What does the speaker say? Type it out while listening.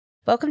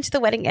Welcome to The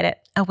Wedding Edit,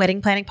 a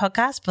wedding planning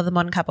podcast for the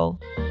modern couple.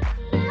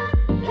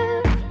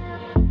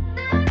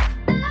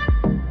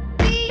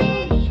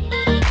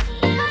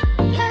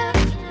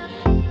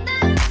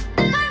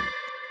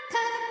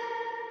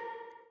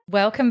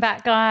 Welcome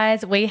back,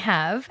 guys. We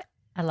have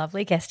a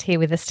lovely guest here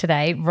with us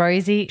today,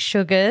 Rosie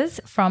Sugars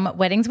from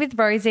Weddings with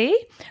Rosie.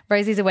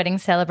 Rosie's a wedding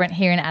celebrant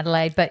here in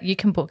Adelaide, but you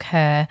can book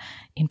her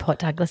in Port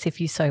Douglas if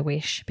you so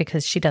wish,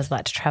 because she does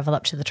like to travel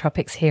up to the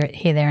tropics here,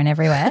 there and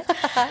everywhere.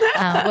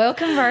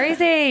 Welcome,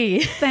 Rosie.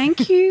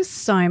 Thank you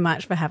so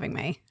much for having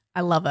me.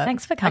 I love it.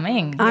 Thanks for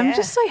coming. I'm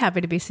just so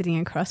happy to be sitting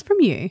across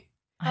from you.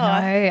 I know.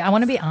 I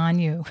want to be on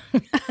you.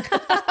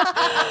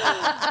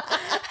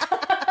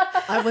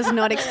 I was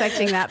not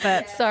expecting that,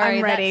 but Sorry,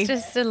 I'm ready.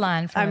 That's just a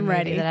line from a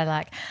movie that I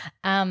like.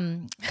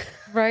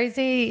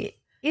 Rosie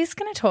is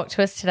going to talk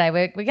to us today.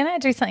 We're going to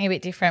do something a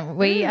bit different.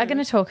 We are going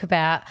to talk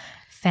about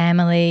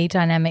family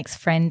dynamics,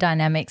 friend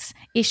dynamics,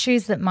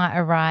 issues that might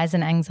arise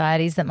and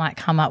anxieties that might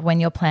come up when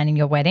you're planning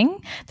your wedding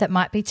that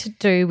might be to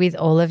do with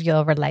all of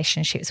your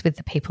relationships with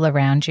the people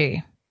around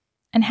you,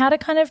 and how to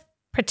kind of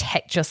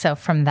protect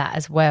yourself from that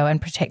as well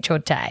and protect your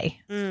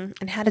day.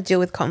 And how to deal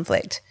with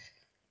conflict.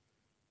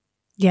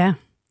 Yeah.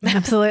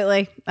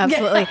 Absolutely.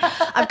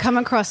 I've come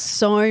across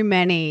so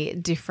many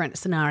different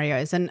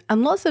scenarios and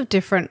lots of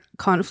different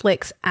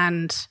conflicts,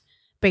 and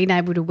being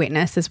able to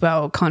witness as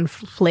well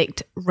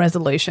conflict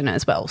resolution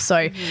as well.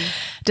 So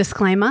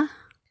disclaimer,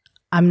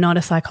 I'm not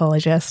a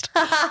psychologist.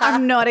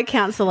 I'm not a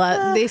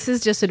counsellor. This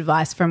is just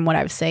advice from what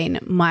I've seen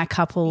my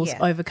couples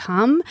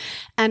overcome,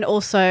 and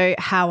also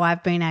how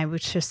I've been able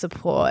to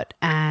support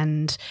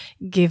and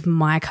give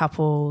my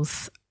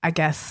couples, I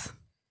guess,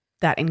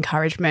 that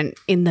encouragement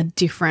in the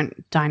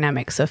different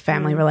dynamics of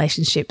family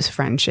relationships,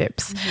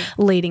 friendships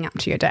leading up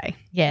to your day.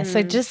 Yeah,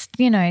 so just,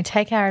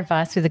 take our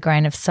advice with a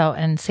grain of salt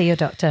and see your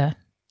doctor.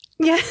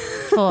 Yeah.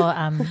 For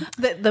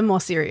the more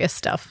serious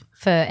stuff.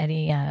 For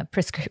any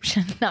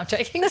prescription. No, I'm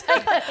joking.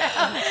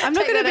 I'm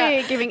not going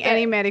to be giving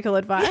any medical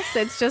advice.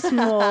 It's just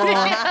more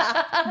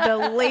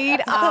the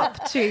lead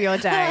up to your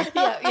day.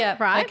 Yeah.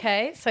 Right?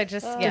 Okay, so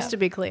just to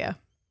be clear.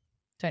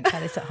 Don't try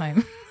this at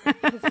home.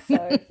 It's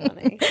so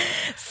funny.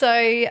 So,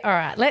 all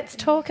right, let's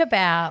talk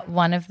about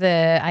one of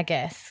the, I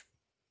guess,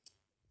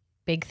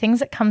 big things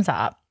that comes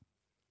up.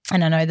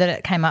 And I know that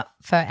it came up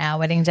for our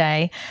wedding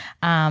day.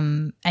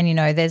 And,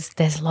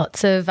 there's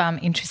lots of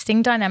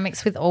interesting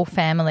dynamics with all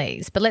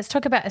families. But let's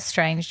talk about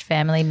estranged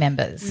family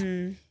members.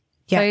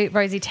 So,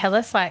 Rosie, tell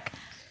us,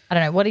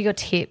 what are your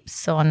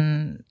tips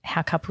on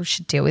how couples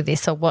should deal with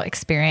this, or what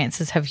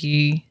experiences have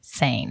you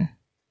seen?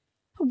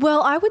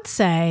 Well, I would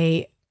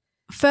say,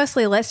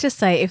 firstly, let's just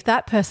say if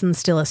that person's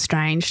still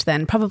estranged,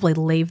 then probably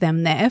leave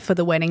them there for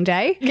the wedding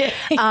day.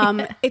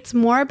 It's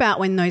more about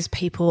when those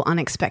people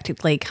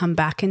unexpectedly come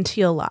back into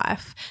your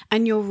life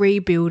and you're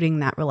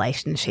rebuilding that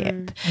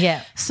relationship.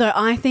 So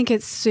I think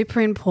it's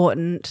super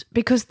important,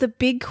 because the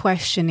big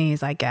question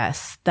is, I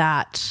guess, do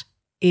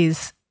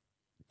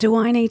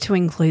I need to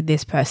include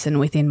this person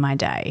within my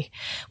day?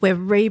 We're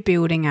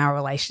rebuilding our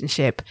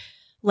relationship.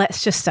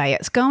 Let's just say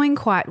it's going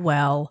quite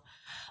well,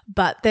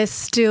 but there's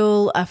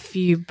still a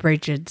few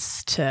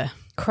bridges to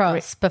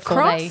cross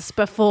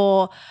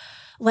before,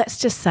 let's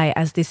just say,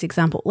 as this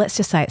example, let's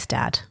just say it's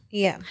Dad.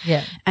 Yeah.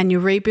 And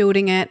you're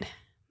rebuilding it,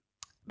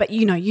 but,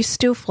 you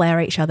still flare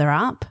each other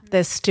up.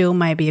 There's still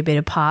maybe a bit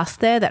of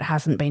past there that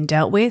hasn't been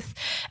dealt with.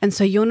 And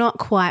so you're not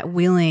quite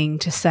willing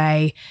to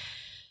say,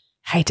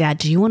 hey, Dad,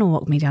 do you want to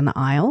walk me down the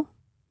aisle?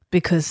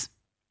 Because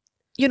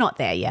you're not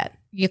there yet.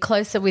 You're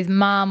closer with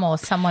mum or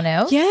someone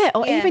else. Yeah,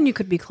 or even you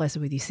could be closer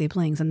with your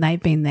siblings and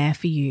they've been there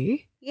for you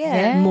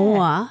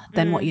more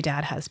than what your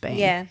dad has been.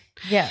 Yeah.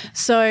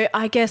 So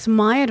I guess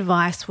my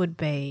advice would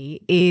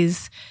be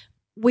is,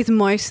 with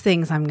most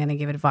things I'm going to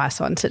give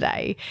advice on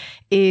today,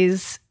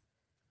 is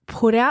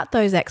put out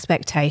those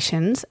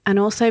expectations and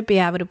also be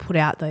able to put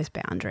out those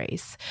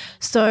boundaries.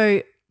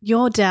 So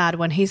your dad,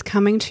 when he's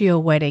coming to your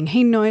wedding,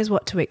 he knows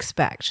what to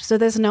expect. So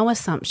there's no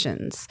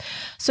assumptions.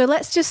 So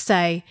let's just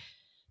say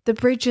the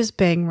bridge is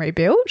being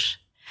rebuilt.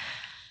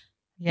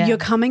 You're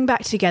coming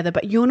back together,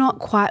 but you're not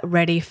quite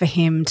ready for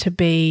him to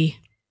be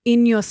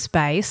in your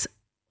space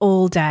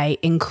all day,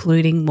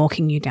 including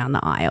walking you down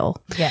the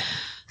aisle.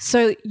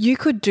 So you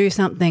could do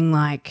something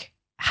like,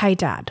 hey,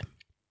 Dad,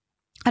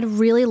 I'd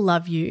really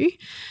love you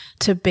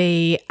to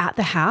be at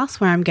the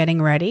house where I'm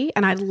getting ready,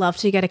 and I'd love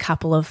to get a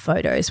couple of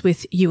photos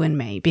with you and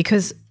me,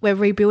 because we're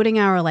rebuilding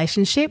our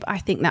relationship. I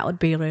think that would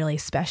be really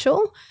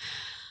special.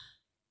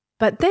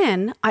 But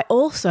then I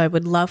also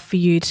would love for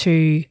you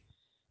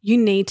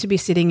need to be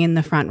sitting in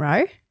the front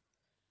row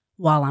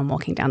while I'm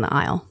walking down the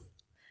aisle.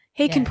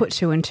 He can put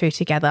two and two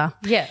together.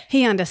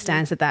 He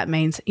understands that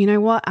means, you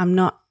know what, I'm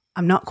not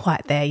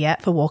quite there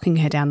yet for walking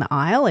her down the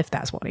aisle, if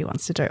that's what he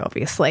wants to do,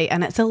 obviously.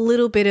 And it's a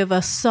little bit of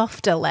a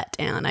softer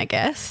letdown, I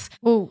guess.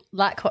 Well,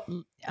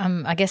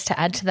 I guess to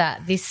add to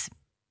that, this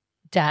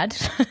dad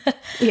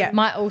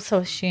might also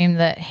assume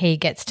that he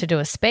gets to do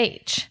a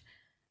speech.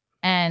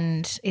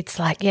 And it's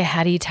like,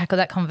 how do you tackle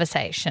that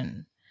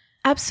conversation?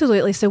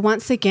 Absolutely. So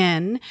once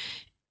again,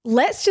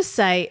 let's just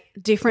say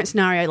different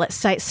scenario. Let's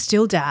say it's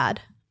still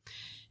dad.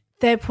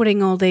 They're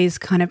putting all these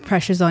kind of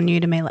pressures on you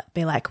to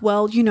be like,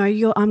 well, you know,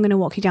 I'm going to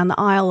walk you down the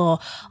aisle, or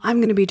I'm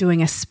going to be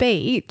doing a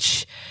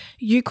speech.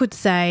 You could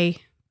say,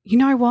 you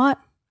know what?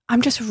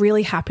 I'm just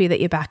really happy that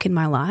you're back in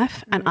my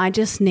life, and I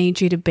just need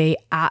you to be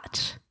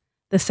at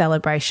the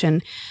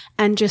celebration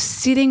and just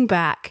sitting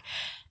back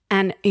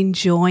and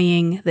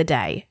enjoying the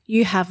day.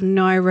 You have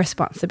no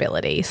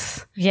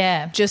responsibilities.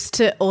 Yeah. Just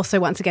to also,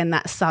 once again,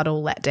 that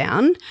subtle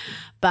letdown.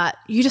 But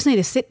you just need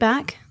to sit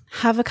back,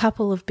 have a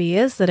couple of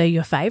beers that are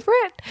your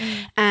favourite,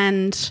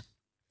 and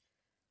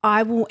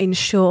I will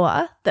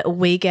ensure that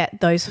we get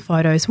those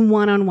photos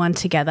one-on-one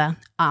together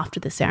after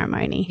the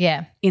ceremony.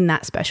 Yeah. In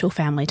that special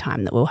family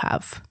time that we'll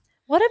have.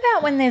 What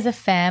about when there's a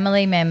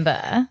family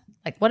member?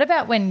 Like, what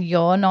about when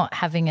you're not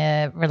having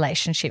a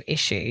relationship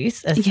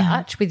issues as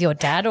such with your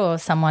dad or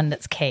someone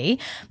that's key?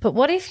 But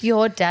what if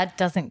your dad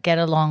doesn't get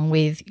along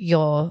with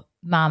your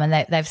mum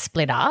and they've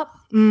split up?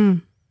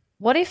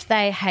 What if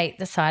they hate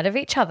the sight of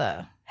each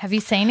other? Have you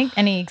seen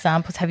any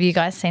examples? Have you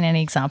guys seen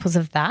any examples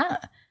of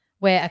that?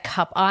 Where a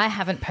couple, I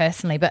haven't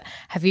personally, but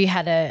have you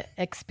had a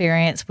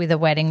experience with a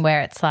wedding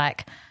where it's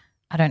like,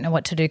 I don't know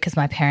what to do because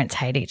my parents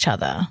hate each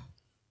other,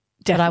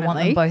 but I want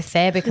them both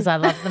there because I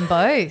love them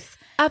both?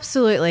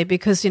 Absolutely,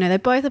 because, you know, they're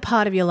both a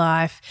part of your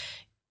life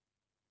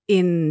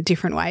in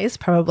different ways,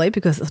 probably,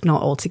 because it's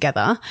not all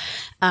together.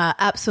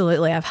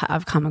 Absolutely,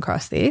 I've come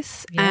across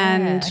this.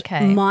 Yeah,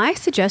 and my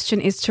suggestion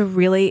is to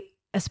really,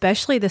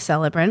 especially the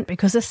celebrant,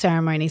 because the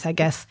ceremonies, I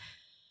guess,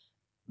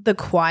 the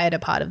quieter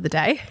part of the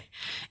day.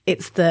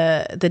 It's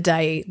the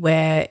day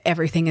where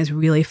everything is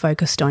really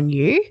focused on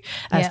you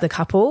as the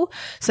couple.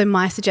 So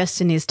my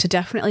suggestion is to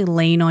definitely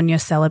lean on your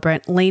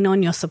celebrant, lean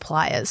on your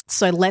suppliers.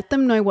 So let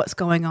them know what's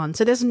going on.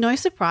 So there's no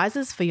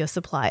surprises for your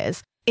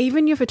suppliers,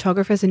 even your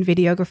photographers and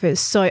videographers.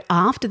 So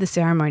after the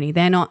ceremony,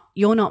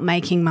 you're not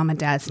making mum and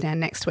dad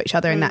stand next to each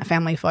other in that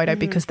family photo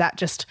because that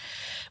just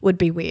would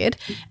be weird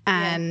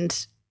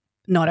and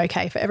not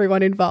okay for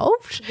everyone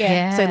involved.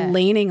 Yeah. So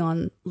leaning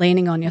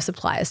on your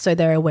suppliers so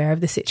they're aware of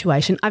the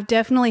situation. I've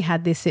definitely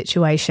had this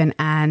situation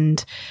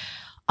and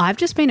I've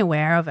just been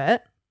aware of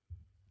it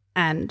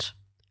and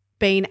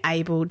been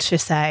able to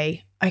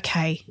say,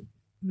 okay,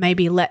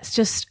 maybe let's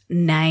just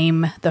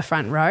name the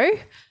front row.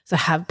 So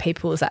have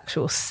people's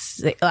actual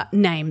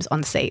names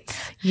on seats.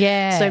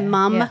 Yeah. So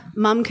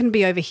mum can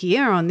be over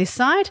here on this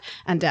side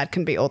and dad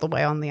can be all the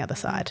way on the other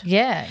side.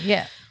 Yeah,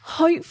 yeah.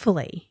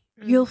 Hopefully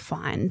you'll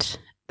find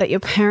that your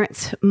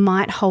parents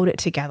might hold it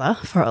together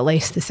for at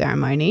least the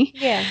ceremony.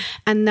 Yeah.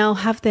 And they'll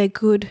have their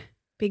good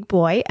big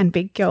boy and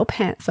big girl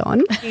pants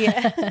on.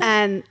 Yeah.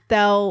 And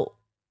they'll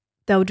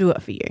do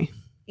it for you.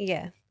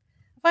 Yeah.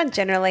 I find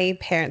generally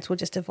parents will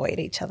just avoid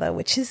each other,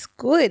 which is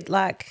good.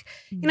 Like,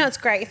 you know, it's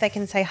great if they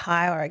can say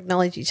hi or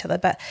acknowledge each other,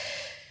 but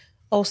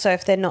also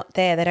if they're not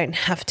there, they don't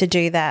have to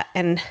do that.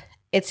 And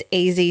it's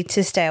easy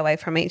to stay away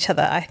from each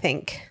other, I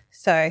think.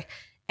 So,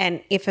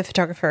 and if a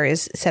photographer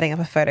is setting up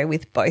a photo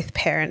with both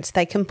parents,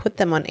 they can put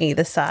them on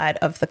either side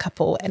of the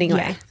couple anyway.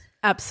 Yeah,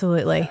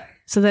 absolutely.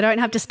 So they don't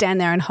have to stand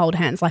there and hold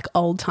hands like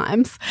old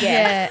times.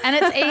 Yeah. And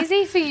it's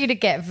easy for you to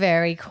get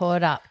very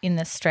caught up in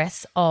the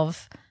stress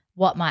of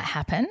what might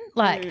happen.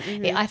 Like,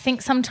 I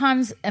think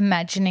sometimes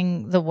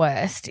imagining the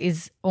worst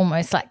is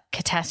almost like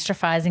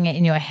catastrophizing it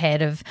in your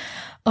head of,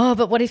 oh,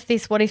 but what if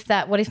this, what if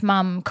that, what if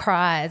mum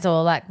cries,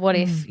 or like what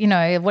if, you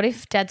know, what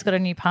if dad's got a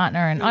new partner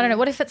and I don't know,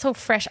 what if it's all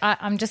fresh?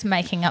 I'm just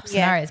making up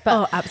scenarios.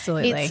 But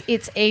absolutely.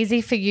 It's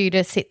easy for you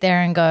to sit there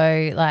and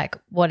go like,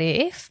 what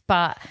if?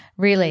 But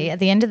really at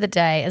the end of the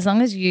day, as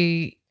long as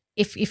you,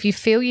 if you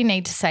feel you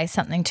need to say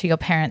something to your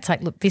parents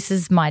like, look, this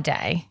is my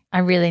day, I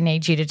really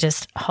need you to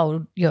just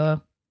hold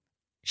your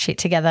shit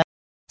together.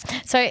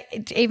 So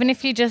even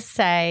if you just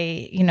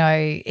say, you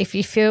know, if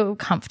you feel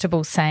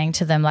comfortable saying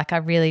to them like, I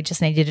really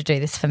just need you to do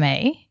this for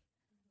me,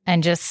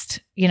 and just,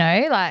 you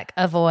know, like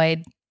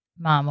avoid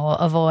mum or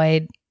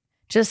avoid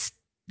just,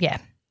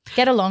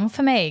 get along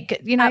for me,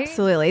 you know.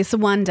 Absolutely. So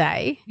one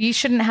day. You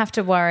shouldn't have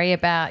to worry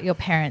about your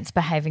parents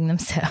behaving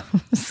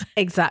themselves.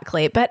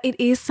 Exactly. But it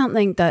is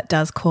something that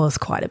does cause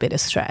quite a bit of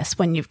stress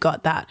when you've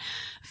got that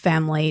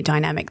family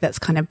dynamic that's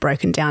kind of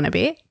broken down a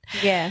bit.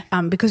 Yeah.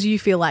 Because you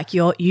feel like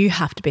you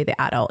have to be the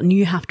adult and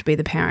you have to be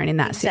the parent in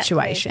that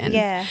situation.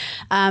 Yeah.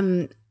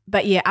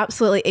 But yeah,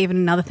 absolutely. Even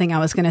another thing I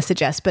was going to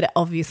suggest, but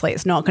obviously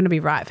it's not going to be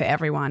right for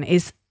everyone,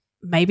 is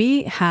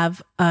maybe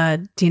have a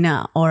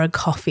dinner or a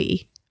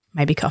coffee.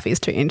 Maybe coffee is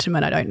too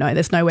intimate. I don't know.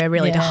 There's nowhere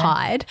really to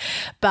hide.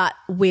 But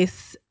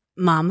with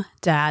mum,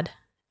 dad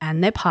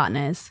and their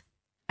partners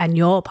and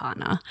your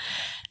partner,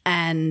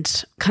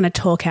 and kind of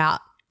talk out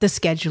the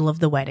schedule of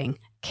the wedding.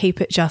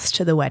 Keep it just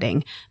to the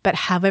wedding, but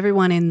have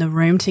everyone in the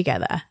room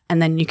together,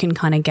 and then you can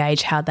kind of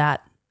gauge how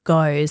that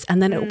goes. And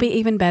then it will be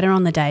even better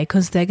on the day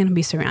because they're going to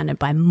be surrounded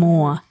by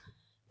more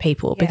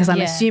people, because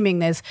I'm assuming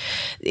there's,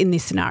 in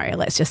this scenario,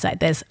 let's just say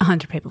there's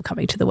 100 people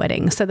coming to the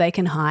wedding, so they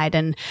can hide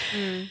and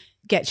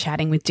get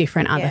chatting with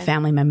different other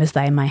family members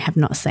they may have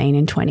not seen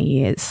in 20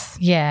 years.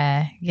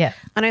 Yeah, yeah.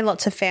 I know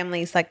lots of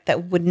families like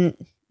that wouldn't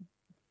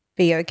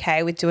be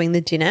okay with doing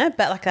the dinner.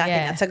 But like I Yeah.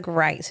 think that's a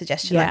great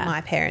suggestion. Yeah. Like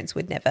my parents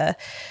would never,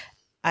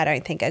 I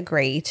don't think,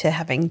 agree to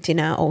having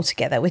dinner all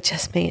together with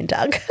just me and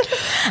Doug.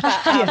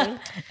 But,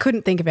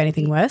 Couldn't think of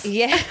anything worse.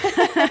 yeah.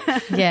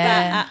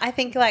 Yeah. But, I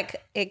think like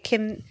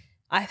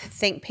I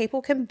think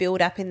people can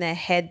build up in their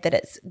head that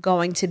it's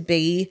going to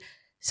be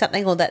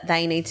something, or that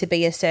they need to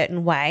be a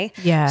certain way.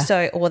 Yeah.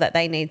 So, or that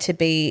they need to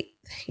be,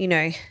 you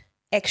know,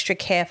 extra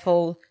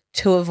careful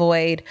to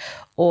avoid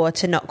or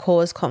to not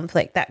cause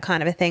conflict, that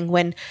kind of a thing,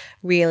 when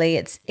really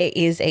it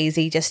is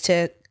easy just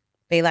to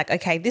be like,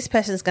 okay, this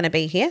person's going to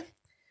be here.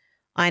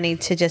 I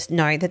need to just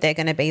know that they're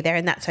going to be there,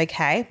 and that's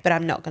okay, but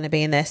I'm not going to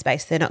be in their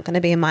space. They're not going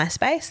to be in my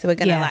space. So we're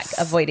going to like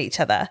avoid each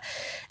other.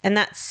 And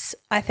that's,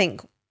 I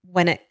think,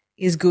 when it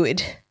is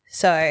good.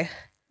 So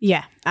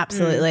Yeah,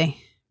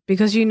 absolutely.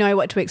 Because you know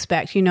what to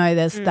expect. You know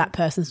there's that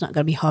person's not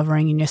going to be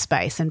hovering in your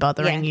space and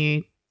bothering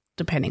you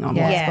depending on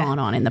what's gone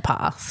on in the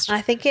past.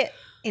 I think it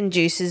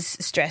induces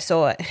stress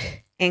or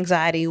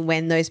anxiety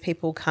when those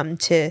people come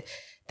to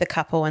the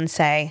couple and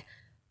say,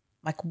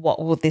 like, what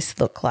will this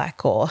look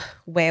like, or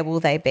where will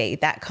they be,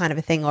 that kind of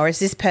a thing, or is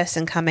this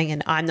person coming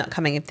and I'm not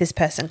coming if this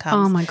person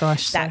comes? Oh my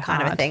gosh, that so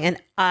kind of a hard. thing.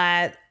 And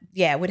I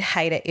would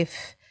hate it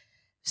if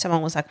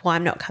someone was like, well,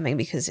 I'm not coming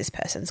because this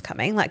person's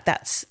coming. Like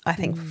that's, I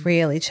think,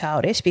 really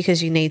childish,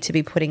 because you need to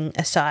be putting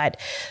aside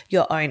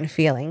your own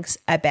feelings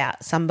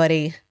about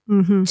somebody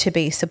to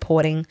be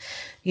supporting,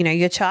 you know,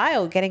 your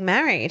child getting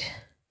married.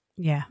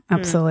 Yeah,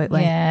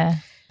 absolutely. Yeah.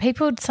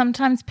 People,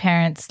 sometimes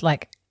parents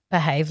like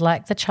behave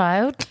like the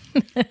child,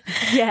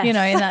 Yes. you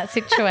know, in that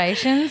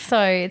situation.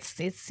 So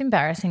it's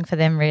embarrassing for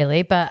them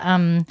really. But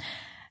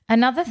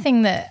another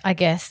thing that I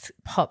guess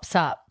pops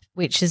up,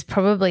 which is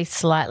probably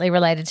slightly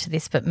related to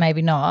this but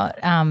maybe not,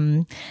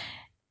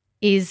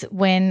 is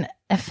when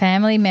a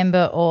family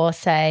member or,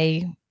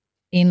 say,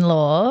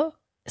 in-law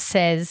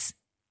says,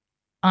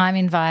 I'm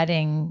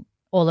inviting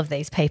all of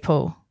these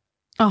people.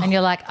 Oh. And you're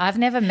like, I've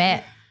never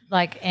met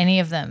like any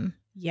of them.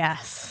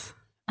 Yes.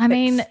 I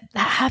mean, that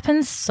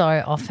happens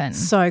so often.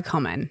 So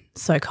common,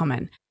 so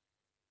common.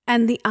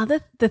 And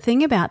the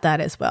thing about that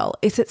as well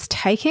is it's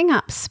taking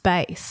up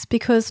space,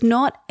 because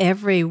not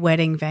every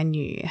wedding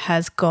venue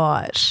has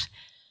got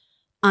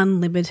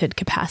unlimited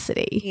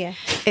capacity. Yeah.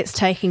 It's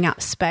taking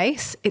up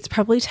space. It's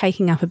probably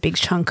taking up a big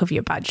chunk of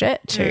your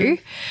budget too.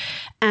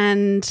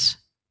 And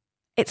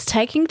it's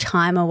taking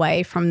time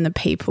away from the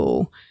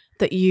people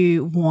that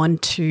you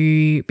want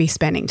to be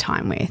spending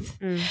time with.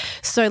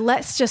 So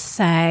let's just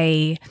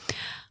say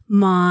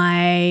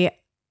my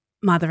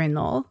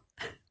mother-in-law,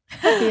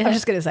 I'm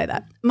just going to say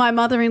that. My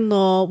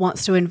mother-in-law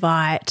wants to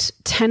invite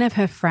 10 of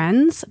her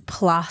friends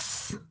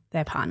plus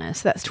their partners.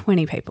 So that's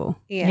 20 people.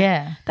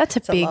 Yeah. That's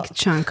a big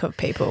chunk of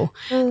people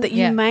that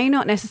you may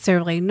not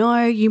necessarily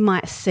know. You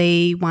might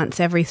see once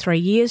every 3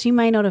 years. You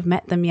may not have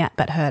met them yet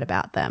but heard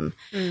about them.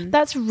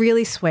 That's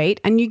really sweet,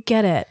 and you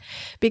get it,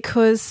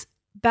 because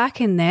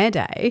back in their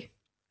day,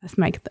 that's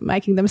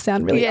making them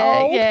sound really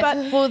old. Yeah.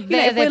 But Well, you know,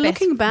 they're if their we're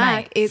looking best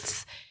back, mates.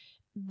 it's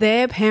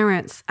their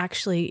parents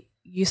actually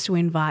used to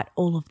invite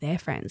all of their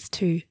friends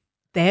to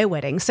their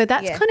wedding. So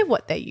that's kind of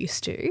what they're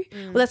used to.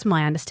 Well, that's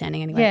my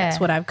understanding anyway. Yeah.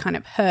 That's what I've kind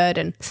of heard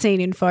and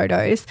seen in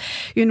photos.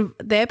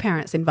 Their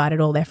parents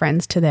invited all their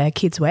friends to their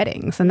kids'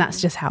 weddings, and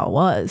that's just how it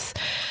was.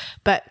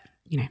 But,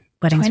 you know,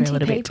 weddings were a 20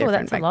 little bit people,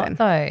 different that's a back lot then.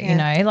 though, you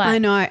know. Like, I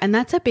know, and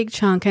that's a big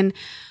chunk. And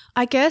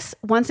I guess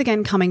once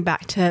again, coming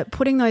back to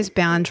putting those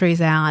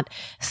boundaries out,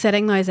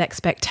 setting those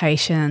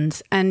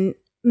expectations, and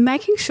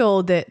making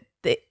sure that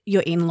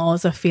your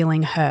in-laws are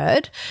feeling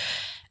heard.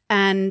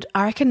 And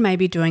I reckon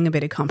maybe doing a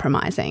bit of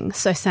compromising.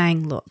 So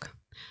saying, look,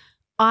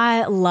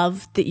 I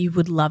love that you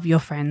would love your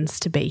friends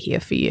to be here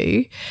for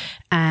you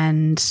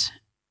and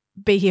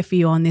be here for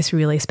you on this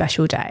really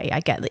special day. I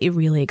get that you're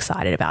really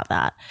excited about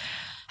that.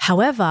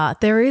 However,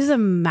 there is a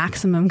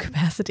maximum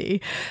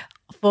capacity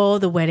for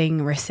the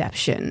wedding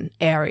reception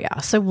area.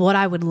 So what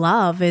I would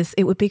love is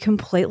it would be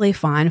completely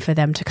fine for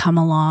them to come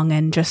along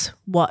and just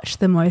watch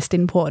the most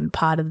important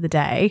part of the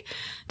day,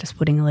 just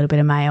putting a little bit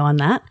of mayo on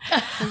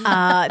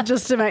that,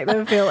 just to make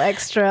them feel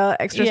extra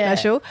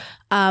special.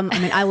 I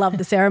mean, I love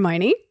the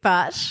ceremony,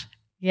 but,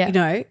 you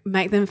know,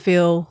 make them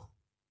feel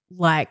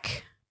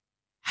like,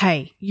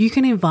 hey, you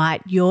can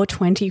invite your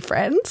 20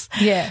 friends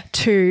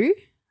to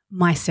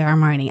my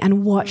ceremony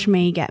and watch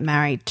me get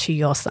married to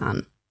your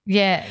son.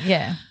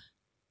 Yeah.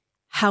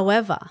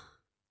 However,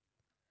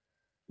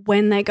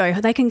 when they go,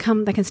 they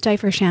can stay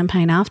for a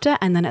champagne after,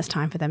 and then it's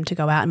time for them to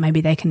go out and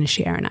maybe they can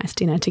share a nice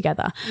dinner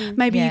together.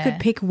 Maybe you could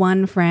pick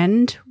one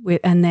friend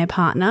and their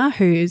partner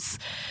who's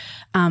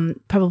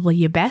probably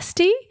your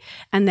bestie,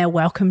 and they're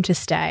welcome to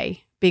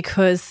stay,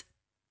 because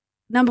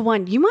number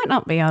one, you might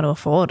not be able to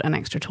afford an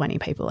extra 20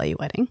 people at your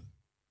wedding.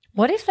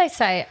 What if they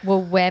say,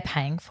 well, we're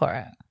paying for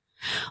it?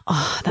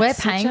 Oh, We're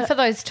paying for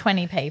those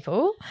 20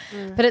 people,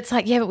 but it's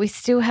like, but we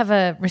still have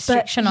a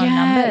restriction on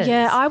numbers.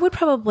 Yeah, I would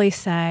probably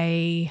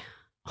say,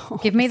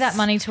 give me that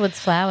money towards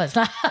flowers.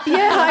 Yeah,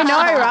 I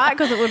know, right?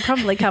 Because it would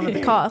probably cover the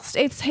cost.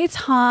 It's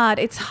hard.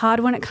 It's hard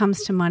when it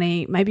comes to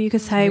money. Maybe you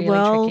could say,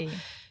 really tricky.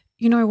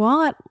 you know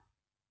what?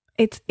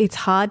 it's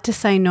hard to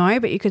say no,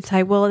 but you could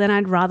say, well, then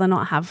I'd rather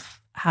not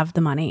have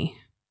the money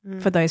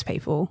for those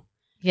people.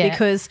 Yeah.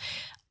 Because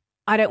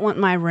I don't want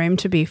my room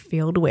to be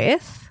filled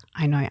with,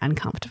 I know,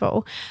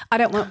 uncomfortable. I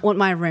don't want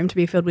my room to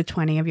be filled with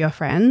 20 of your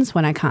friends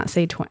when I can't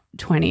see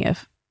 20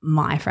 of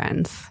my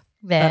friends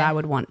that I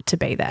would want to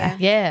be there.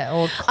 Yeah,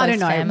 or close I don't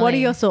know. family. What are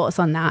your thoughts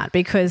on that?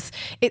 Because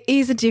it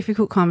is a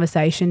difficult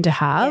conversation to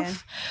have.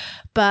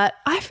 Yeah. But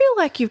I feel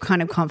like you've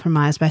kind of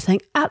compromised by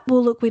saying,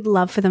 well, look, we'd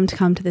love for them to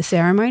come to the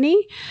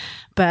ceremony,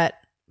 but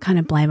kind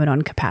of blame it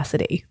on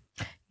capacity.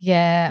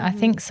 Yeah, I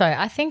think so.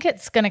 I think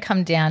it's going to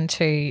come down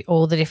to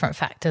all the different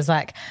factors,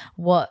 like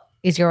what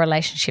is your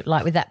relationship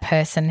like with that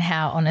person?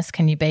 How honest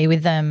can you be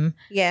with them?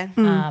 Yeah.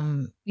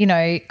 You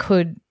know,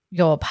 could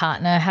your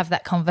partner have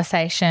that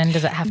conversation?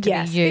 Does it have to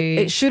be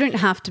you? It shouldn't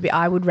have to be.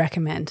 I would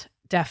recommend,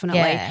 definitely.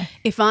 Yeah.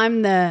 If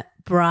I'm the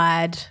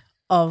bride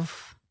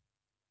of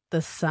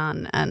the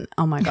son, and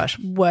oh my gosh,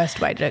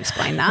 worst way to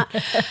explain that.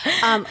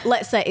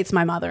 Let's say it's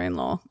my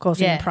mother-in-law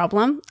causing the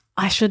problem.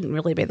 I shouldn't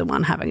really be the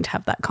one having to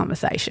have that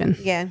conversation.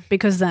 Yeah.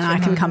 Because then I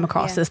can come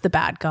across as the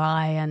bad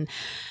guy and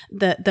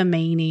the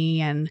meanie,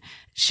 and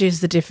she's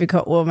the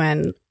difficult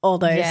woman, all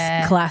those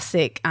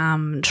classic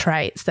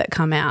traits that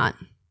come out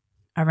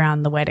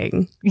around the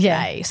wedding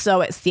day.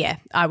 So it's,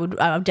 I would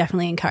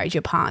definitely encourage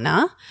your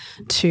partner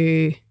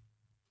to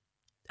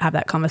have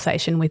that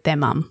conversation with their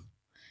mum.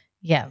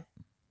 Yeah.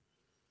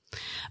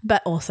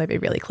 But also be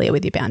really clear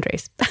with your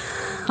boundaries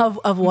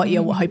of what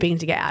you're hoping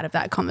to get out of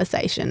that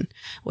conversation,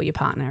 what your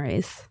partner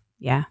is.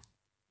 Yeah.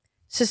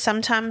 So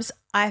sometimes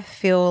I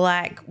feel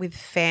like with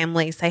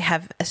families, they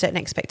have a certain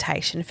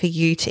expectation for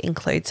you to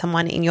include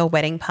someone in your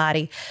wedding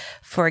party.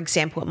 For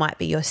example, it might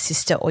be your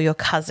sister or your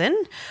cousin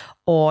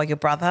or your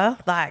brother,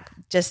 like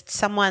just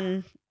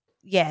someone,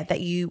 that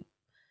you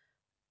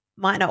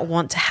might not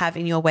want to have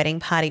in your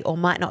wedding party, or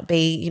might not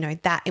be, you know,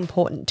 that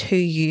important to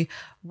you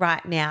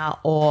right now,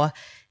 or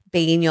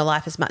be in your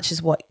life as much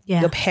as what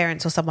your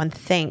parents or someone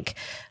think.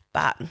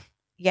 But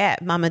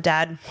mum and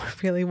dad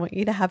really want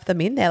you to have them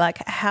in there.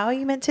 Like, how are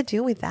you meant to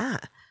deal with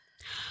that?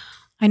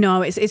 I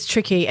know it's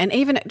tricky, and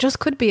even it just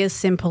could be as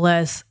simple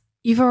as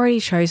you've already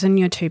chosen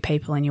your 2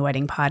 people in your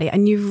wedding party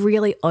and you've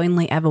really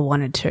only ever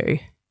wanted 2.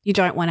 You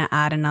don't want to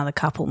add another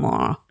couple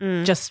more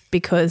just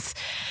because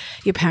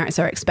your parents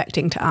are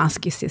expecting to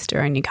ask your sister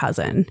and your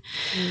cousin.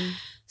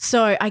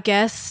 So I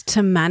guess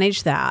to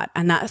manage that,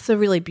 and that's the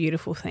really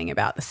beautiful thing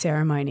about the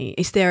ceremony,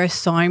 is there are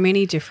so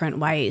many different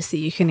ways that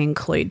you can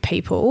include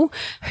people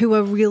who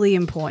are really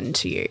important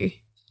to you.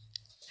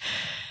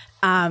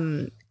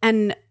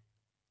 And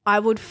I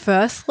would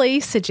firstly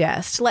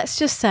suggest, let's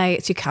just say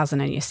it's your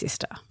cousin and your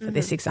sister for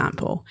this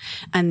example,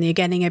 and you're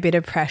getting a bit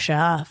of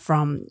pressure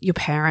from your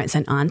parents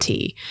and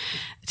auntie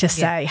to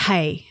say,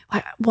 hey,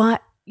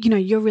 what? You know,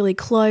 you're really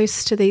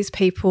close to these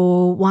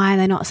people. Why are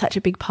they not such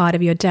a big part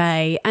of your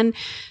day? And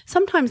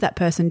sometimes that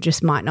person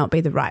just might not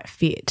be the right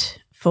fit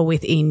for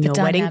within your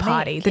wedding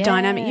party. The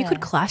dynamic, you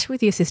could clash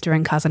with your sister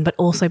and cousin, but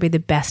also be the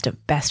best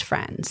of best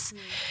friends,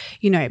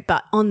 you know,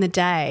 but on the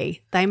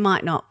day, they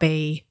might not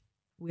be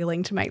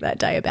willing to make that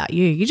day about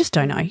you. You just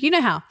don't know. You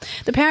know how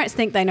the parents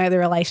think they know the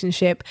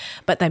relationship,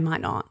 but they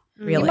might not.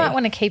 Really. You might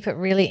want to keep it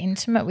really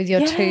intimate with your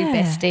 2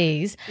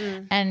 besties,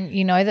 and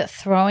you know that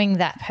throwing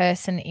that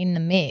person in the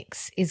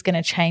mix is going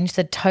to change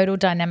the total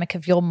dynamic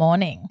of your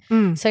morning.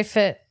 So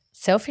for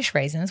selfish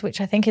reasons,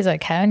 which I think is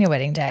okay on your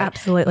wedding day,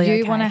 absolutely,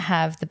 you want to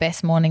have the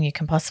best morning you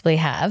can possibly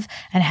have,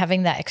 and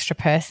having that extra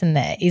person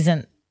there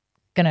isn't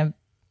going to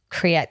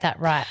create that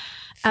right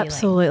feeling.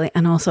 Absolutely.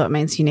 And also it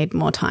means you need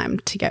more time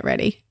to get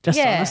ready, just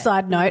on a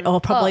side note,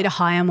 or probably to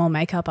hire more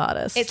makeup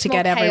artists to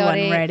get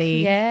everyone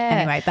ready.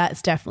 Anyway,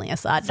 that's definitely a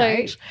side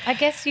note. I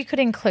guess you could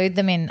include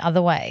them in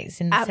other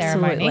ways in the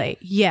ceremony.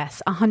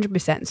 Yes,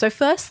 100%. So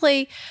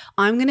firstly,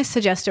 I'm going to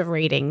suggest a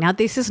reading. Now,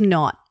 this is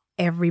not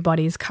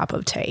everybody's cup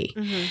of tea.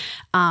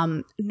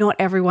 Not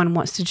everyone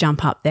wants to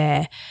jump up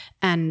there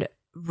and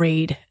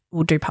read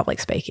or do public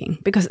speaking,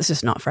 because it's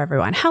just not for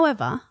everyone.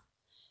 However,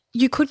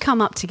 you could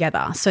come up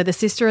together. So the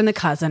sister and the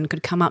cousin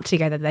could come up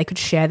together. They could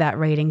share that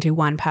reading, do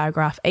 1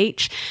 paragraph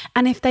each.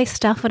 And if they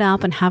stuff it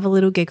up and have a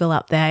little giggle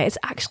up there, it's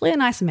actually a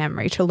nice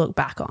memory to look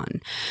back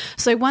on.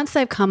 So once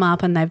they've come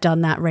up and they've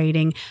done that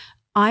reading,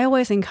 I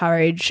always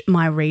encourage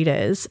my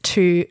readers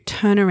to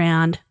turn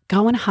around,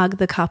 go and hug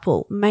the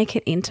couple, make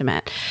it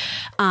intimate,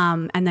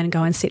 and then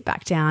go and sit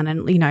back down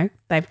and, you know,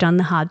 they've done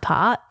the hard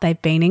part,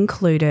 they've been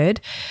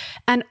included,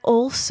 and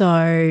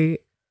also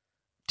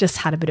just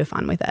had a bit of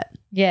fun with it.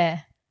 Yeah.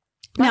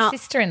 My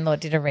sister-in-law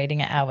did a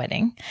reading at our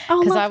wedding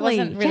because I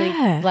wasn't really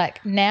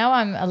like, now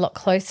I'm a lot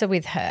closer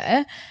with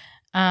her.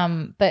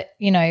 But,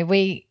 you know,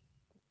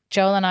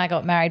 Joel and I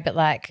got married, but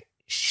like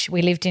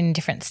we lived in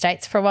different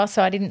states for a while,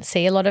 so I didn't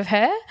see a lot of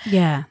her.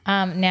 Yeah.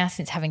 Now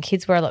since having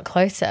kids, we're a lot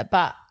closer.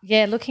 But,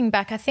 yeah, looking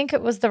back, I think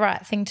it was the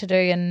right thing to do,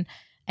 and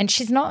And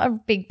she's not a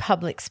big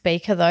public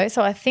speaker though,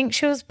 so I think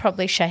she was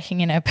probably shaking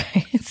in her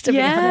boots, to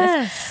be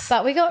honest.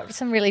 But we got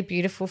some really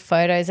beautiful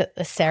photos at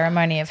the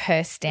ceremony of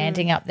her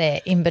standing up there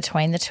in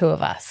between the two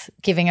of us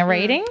giving a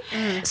reading.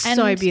 And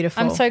so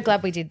beautiful. I'm so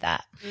glad we did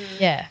that.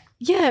 Yeah.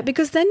 Yeah,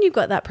 because then you've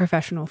got that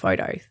professional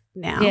photo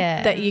now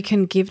that you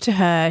can give to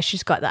her.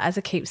 She's got that as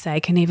a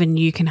keepsake, and even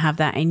you can have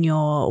that in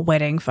your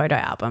wedding photo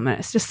album. And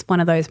it's just one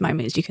of those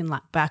moments you can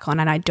look back on,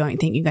 and I don't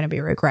think you're going to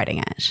be regretting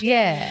it.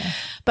 Yeah.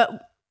 But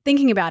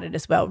thinking about it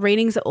as well,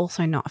 readings are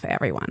also not for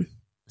everyone.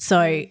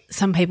 So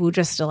some people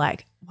just are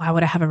like, why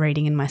would I have a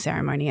reading in my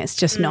ceremony? It's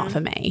just not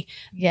for me.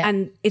 Yeah.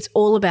 And it's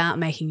all about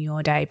making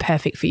your day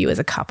perfect for you as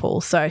a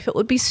couple. So if it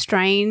would be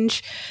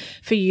strange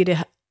for you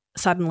to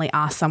suddenly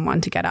ask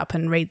someone to get up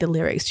and read the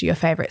lyrics to your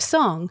favourite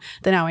song,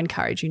 then I'll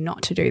encourage you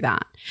not to do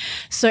that.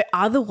 So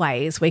other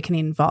ways we can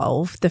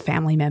involve the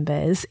family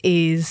members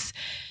is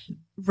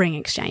ring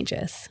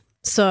exchanges.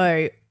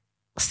 So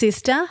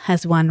sister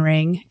has one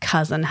ring,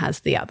 cousin has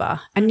the other,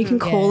 and you can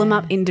call them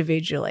up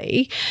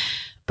individually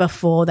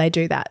before they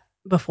do that,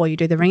 before you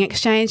do the ring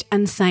exchange.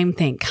 And same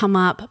thing, come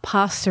up,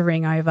 pass the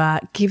ring over,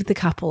 give the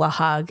couple a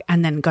hug,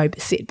 and then go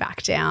sit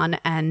back down,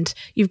 and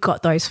you've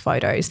got those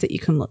photos that you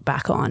can look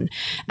back on.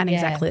 And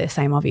exactly the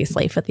same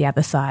obviously for the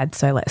other side.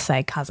 So let's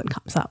say cousin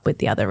comes up with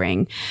the other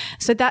ring.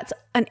 So that's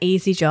an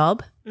easy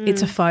job.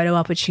 It's a photo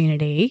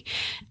opportunity,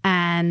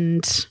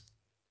 and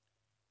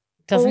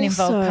doesn't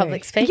involve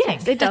public speaking.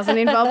 Yes, it doesn't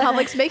involve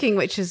public speaking,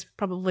 which is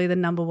probably the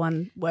number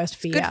one worst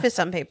fear. Good for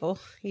some people.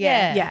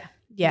 Yeah.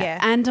 Yeah.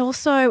 And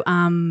also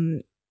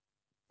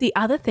the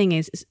other thing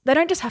is they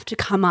don't just have to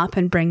come up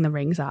and bring the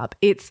rings up.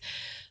 It's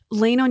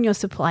lean on your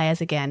suppliers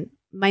again,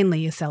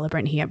 mainly your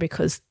celebrant here,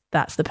 because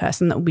that's the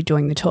person that will be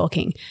doing the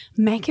talking.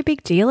 Make a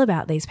big deal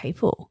about these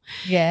people.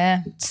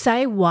 Yeah.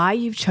 Say why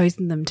you've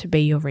chosen them to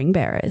be your ring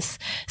bearers.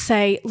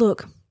 Say,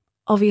 look,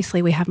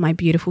 obviously we have my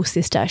beautiful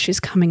sister. She's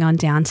coming on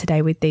down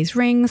today with these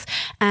rings,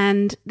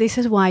 and this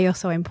is why you're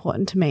so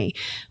important to me.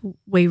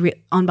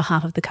 On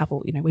behalf of the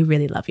couple, we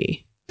really love you.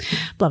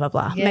 Blah, blah,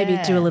 blah. Yeah.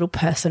 Maybe do a little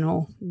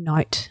personal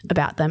note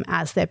about them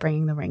as they're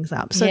bringing the rings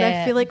up. So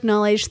they feel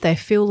acknowledged, they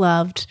feel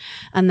loved,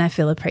 and they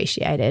feel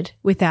appreciated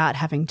without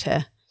having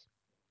to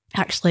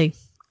actually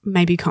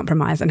maybe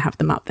compromise and have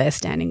them up there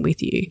standing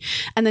with you.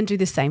 And then do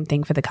the same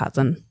thing for the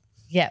cousin.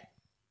 Yep.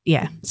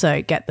 Yeah.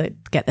 So get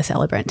the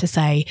celebrant to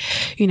say,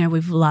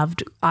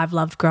 I've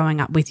loved growing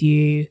up with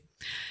you.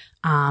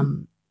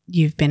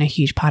 You've been a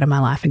huge part of my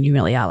life, and you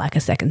really are like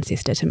a second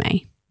sister to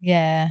me.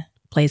 Yeah.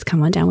 Please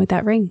come on down with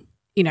that ring.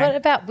 What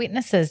about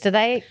witnesses? Do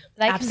they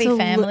can be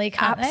family,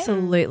 can't they?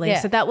 Absolutely.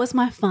 Yeah. So that was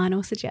my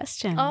final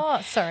suggestion.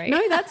 Oh, sorry.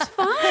 No, that's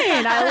fine.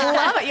 I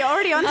love it. You're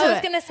already onto it. I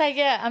was going to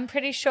say, I'm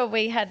pretty sure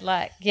we had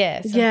some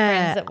friends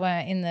that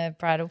weren't in the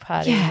bridal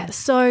party. Yeah,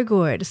 so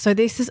good. So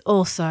this is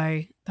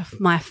also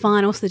my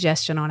final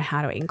suggestion on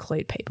how to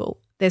include people.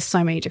 There's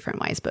so many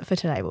different ways, but for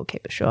today we'll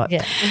keep it short.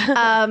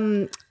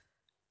 Yeah.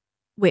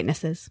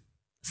 Witnesses.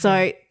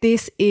 So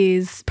this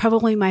is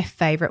probably my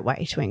favourite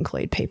way to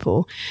include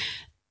people.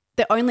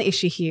 The only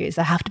issue here is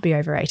they have to be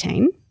over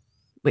 18,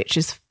 which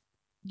is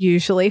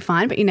usually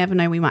fine, but you never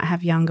know. We might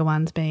have younger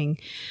ones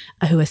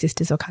who are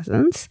sisters or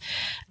cousins.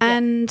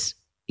 And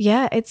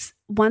it's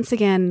once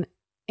again,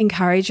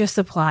 encourage your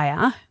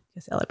supplier,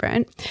 your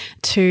celebrant,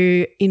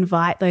 to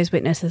invite those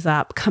witnesses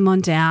up, come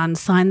on down,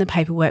 sign the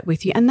paperwork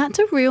with you. And that's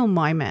a real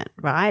moment,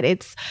 right?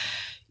 It's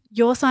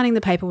you're signing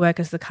the paperwork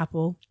as the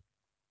couple.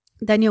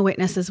 Then your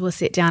witnesses will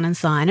sit down and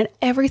sign, and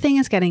everything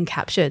is getting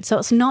captured. So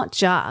it's not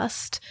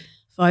just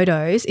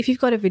photos. If you've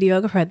got a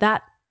videographer,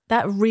 that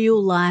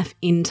real life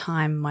in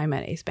time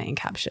moment is being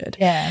captured.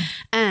 Yeah.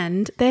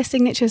 And their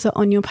signatures are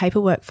on your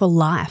paperwork for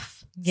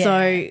life. Yeah.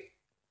 So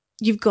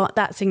you've got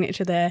that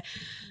signature there.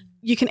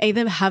 You can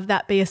either have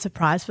that be a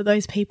surprise for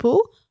those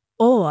people,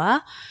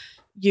 or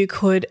you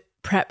could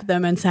prep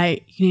them and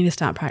say, you need to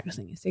start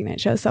practicing your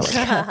signature so it's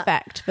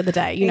perfect for the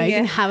day. You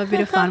can have a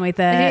bit of fun with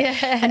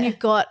it. And you've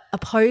got a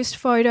post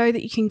photo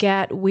that you can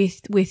get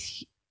with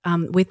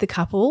the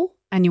couple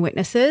and your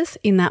witnesses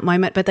in that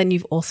moment, but then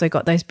you've also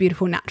got those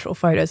beautiful natural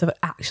photos of it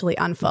actually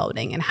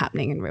unfolding and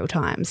happening in real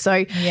time.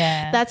 So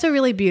that's a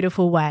really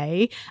beautiful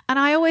way. And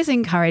I always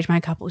encourage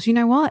my couples, you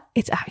know what?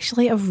 It's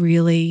actually a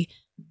really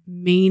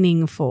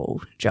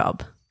meaningful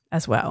job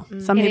as well.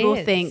 Some people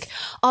think,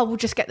 we'll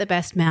just get the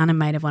best man and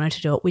maid of honour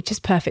to do it, which is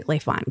perfectly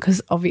fine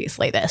because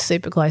obviously they're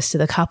super close to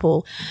the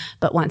couple.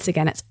 But once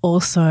again, it's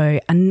also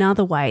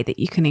another way that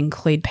you can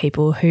include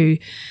people who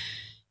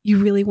you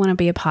really want to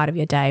be a part of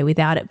your day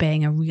without it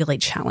being a really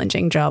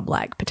challenging job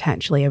like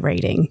potentially a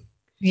reading.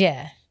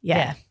 Yeah.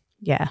 Love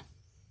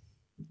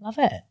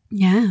it.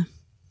 Yeah.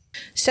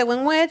 So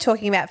when we're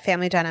talking about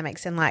family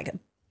dynamics and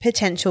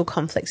potential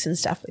conflicts and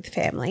stuff with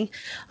family,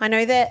 I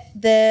know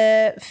that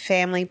the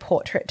family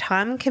portrait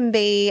time can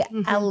be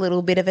a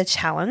little bit of a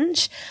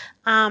challenge.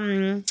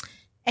 And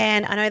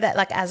I know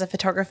that as a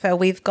photographer,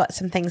 we've got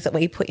some things that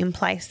we put in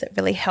place that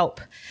really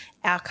help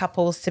our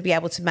couples to be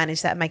able to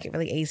manage that and make it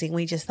really easy. And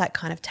we just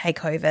kind of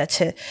take over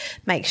to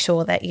make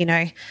sure that,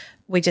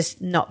 we're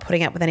just not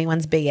putting up with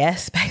anyone's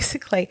BS,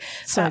 basically.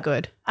 So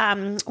good.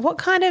 What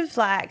kind of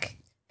like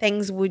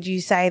things would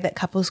you say that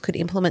couples could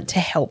implement to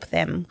help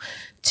them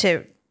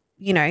to,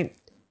 you know,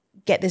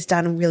 get this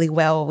done really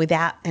well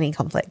without any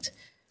conflict?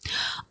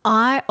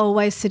 I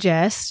always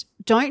suggest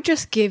don't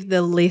just give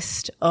the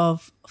list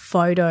of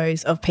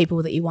photos of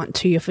people that you want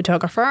to your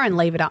photographer and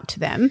leave it up to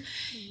them.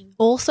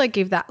 Also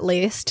give that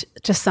list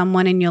to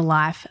someone in your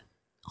life,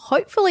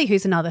 hopefully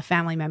who's another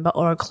family member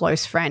or a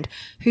close friend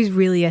who's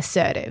really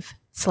assertive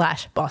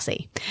 /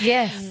 bossy.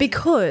 Yes.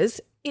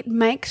 Because it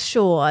makes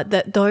sure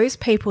that those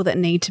people that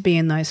need to be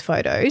in those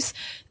photos,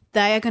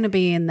 they are going to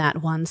be in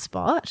that one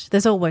spot.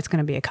 There's always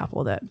going to be a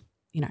couple that,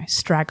 you know,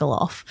 straggle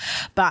off,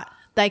 but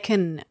they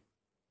can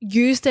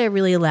use their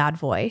really loud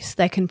voice.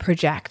 They can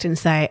project and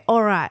say,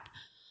 all right,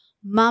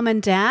 mum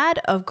and dad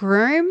of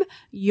groom,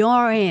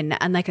 you're in,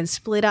 and they can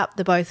split up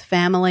the both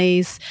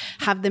families,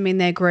 have them in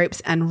their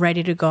groups and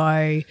ready to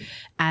go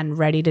and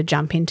ready to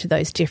jump into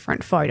those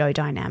different photo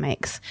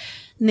dynamics.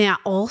 Now,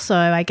 also,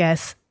 I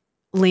guess,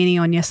 leaning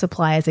on your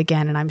suppliers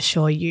again, and I'm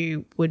sure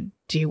you would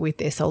deal with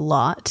this a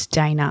lot,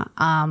 Dana,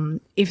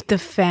 if the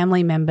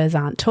family members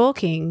aren't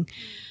talking,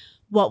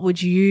 what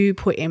would you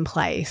put in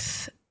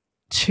place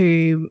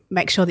to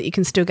make sure that you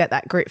can still get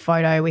that group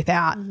photo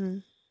without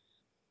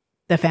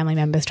the family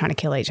members trying to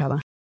kill each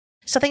other?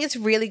 So I think it's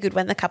really good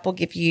when the couple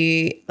give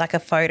you like a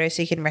photo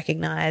so you can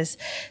recognise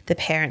the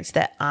parents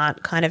that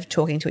aren't kind of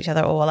talking to each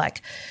other, or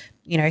like,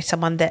 you know,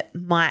 someone that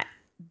might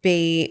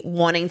be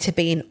wanting to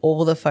be in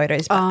all the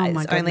photos but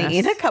is only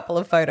in a couple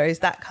of photos,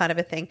 that kind of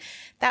a thing.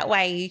 That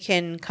way you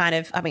can kind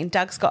of, I mean,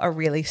 Doug's got a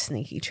really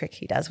sneaky trick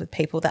he does with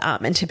people that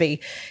aren't meant to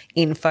be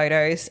in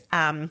photos.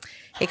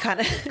 He kind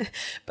of,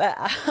 but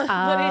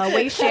are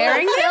we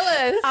sharing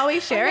this? Are we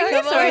sharing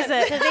this, or is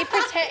it?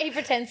 Does he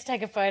pretends to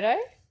take a photo?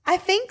 I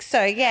think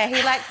so, yeah.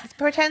 He like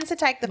pretends to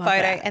take the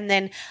photo and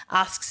then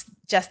asks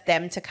just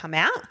them to come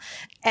out,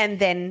 and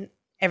then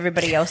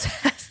everybody else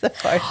has the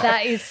photo.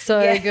 That is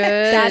so good.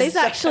 That is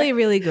actually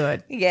really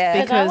good.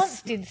 Yeah. Because I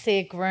once did see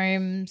a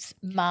groom's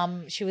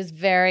mum. She was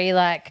very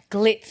like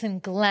glitz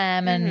and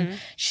glam and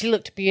she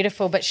looked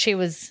beautiful, but she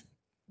was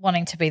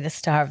wanting to be the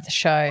star of the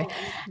show.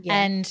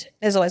 And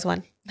there's always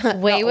one.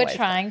 We were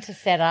trying to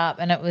set up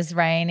and it was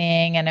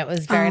raining and it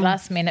was very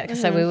last minute.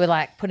 So we were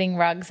like putting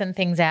rugs and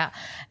things out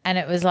and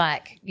it was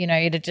like, you know,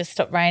 it had just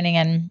stopped raining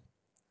and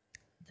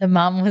the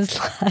mum was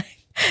like,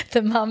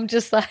 the mum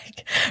just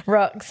like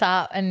rocks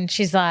up and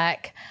she's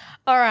like,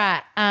 all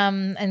right,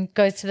 and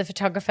goes to the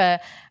photographer.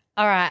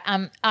 All right,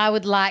 I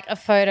would like a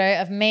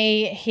photo of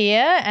me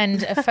here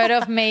and a photo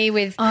of me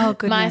with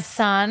my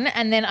son,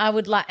 and then I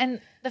would like,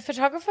 and the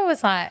photographer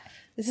was like,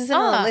 this isn't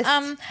on the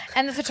list.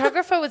 And the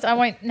photographer was, I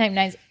won't name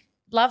names,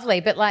 lovely,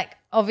 but like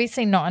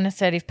obviously not an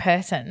assertive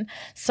person.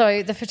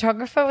 So the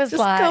photographer was just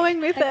like,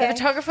 going with it. The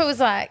photographer was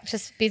like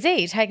just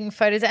busy taking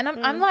photos, and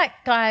I'm like,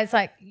 guys,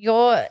 like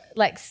you're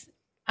like,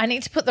 I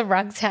need to put the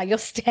rugs out. You're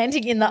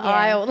standing in the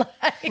aisle.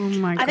 Like. Oh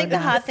my goodness. I think the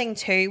hard thing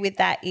too with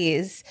that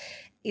is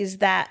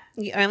that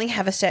you only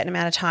have a certain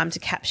amount of time to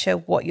capture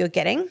what you're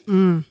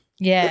getting.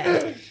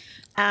 Yeah.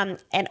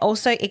 And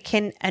also it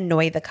can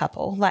annoy the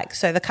couple. Like,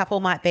 so the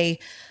couple might be,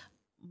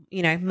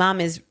 you know,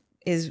 mum is,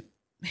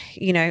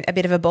 you know, a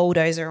bit of a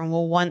bulldozer and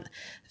will want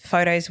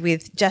photos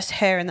with just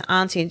her and the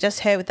auntie and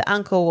just her with the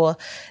uncle, or,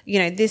 you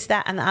know, this,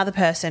 that and the other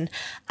person.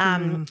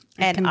 And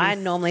I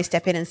normally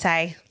step in and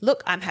say,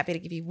 look, I'm happy to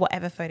give you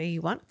whatever photo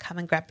you want. Come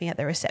and grab me at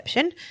the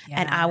reception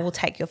and I will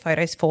take your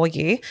photos for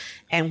you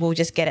and we'll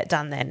just get it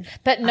done then.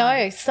 But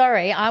no,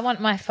 sorry, I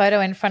want my photo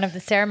in front of the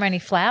ceremony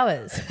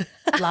flowers,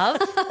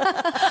 love.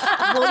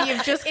 Well,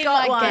 you've just in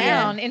got my one.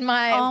 gown, in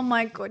my Oh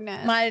my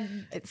goodness. my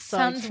It's so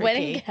son's tricky.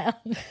 wedding gown.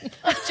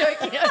 I'm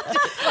joking. I'm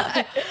just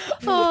like,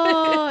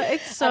 Oh,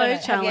 it's so I don't know.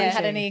 Have challenging. you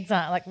had any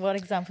like what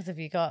examples have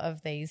you got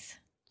of these?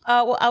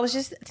 Oh, well, I was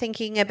just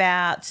thinking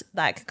about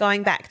like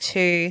going back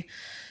to,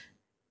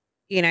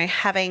 you know,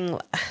 having,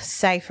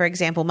 say, for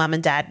example, mum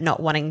and dad not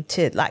wanting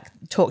to like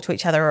talk to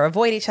each other or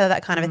avoid each other,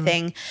 that kind of a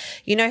thing.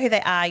 You know who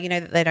they are, you know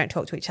that they don't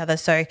talk to each other.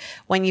 So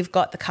when you've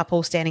got the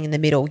couple standing in the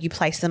middle, you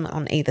place them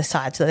on either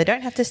side so they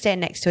don't have to stand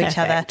next to each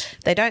other.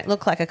 They don't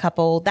look like a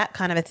couple, that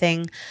kind of a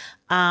thing.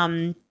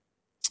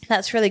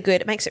 That's really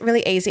good. It makes it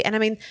really easy. And I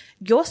mean,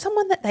 you're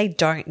someone that they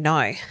don't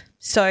know.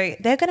 So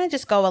they're going to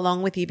just go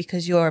along with you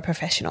because you're a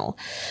professional.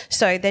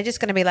 So they're just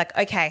going to be like,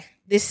 okay,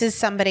 this is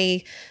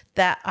somebody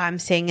that I'm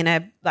seeing in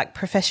a like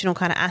professional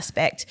kind of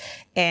aspect,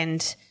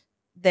 and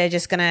they're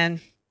just going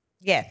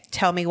to,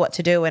 tell me what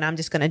to do, and I'm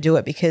just going to do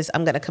it because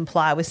I'm going to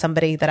comply with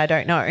somebody that I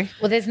don't know.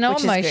 Well, there's no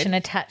emotion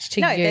attached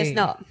to you. No, there's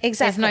not.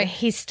 Exactly. There's no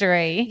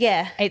history.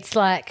 Yeah. It's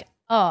like,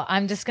 oh,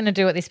 I'm just going to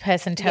do what this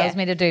person tells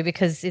me to do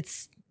because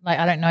it's like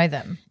I don't know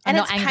them. I'm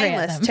not angry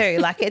painless at them. too.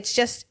 Like it's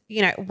just,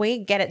 you know, we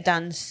get it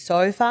done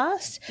so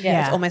fast.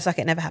 Yeah. It's almost like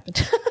it never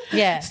happened.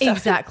 Yeah.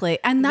 Exactly.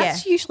 And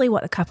that's usually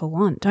what the couple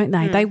want, don't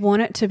they? They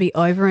want it to be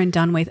over and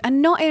done with, and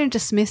not in a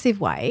dismissive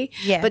way,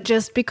 but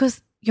just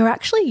because you're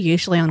actually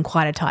usually on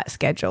quite a tight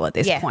schedule at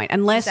this point,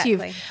 unless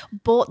you've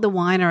bought the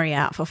winery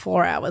out for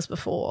 4 hours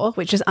before,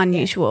 which is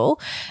unusual.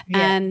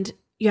 And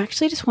you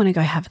actually just want to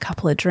go have a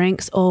couple of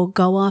drinks or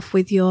go off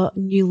with your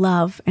new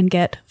love and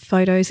get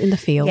photos in the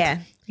field.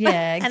 Yeah.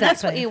 Yeah, exactly. And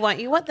that's what you want.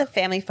 You want the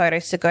family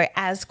photos to go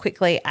as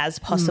quickly as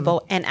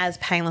possible and as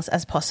painless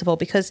as possible,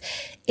 because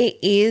it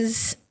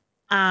is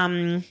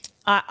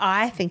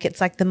I think it's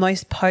like the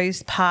most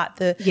posed part,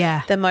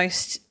 the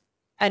most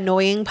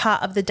annoying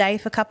part of the day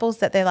for couples,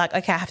 that they're like,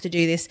 okay, I have to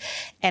do this,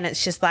 and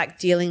it's just like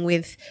dealing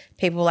with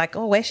people like,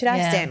 oh, where should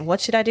I stand?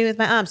 What should I do with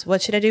my arms?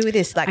 What should I do with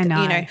this? Like, you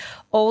know,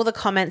 all the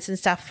comments and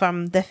stuff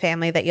from the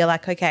family that you're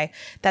like, okay,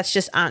 that's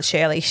just Aunt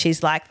Shirley.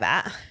 She's like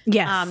that.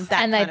 Yes.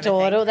 And they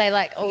dawdle. They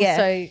like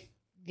also,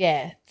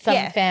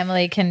 some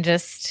family can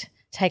just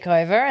take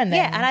over and then.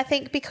 Yeah, and I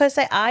think because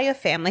they are your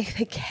family,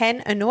 they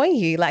can annoy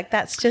you. Like,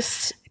 that's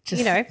just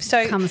you know,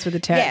 so comes with the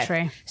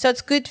territory. Yeah. So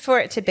it's good for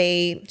it to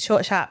be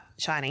short, sharp,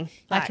 shiny.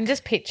 I can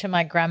just picture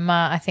my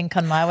grandma, I think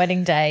on my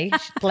wedding day,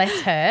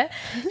 bless her,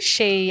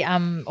 she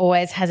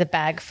always has a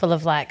bag full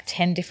of like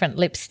 10 different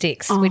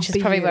lipsticks, which is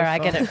probably where I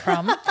get it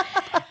from.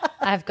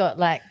 I've got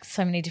like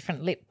so many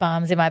different lip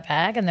balms in my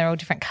bag and they're all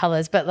different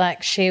colours, but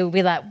like she'll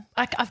be like,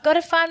 I've got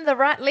to find the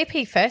right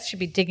lippy first. She'll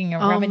be digging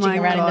and rummaging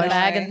around in the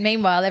bag, and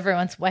meanwhile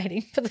everyone's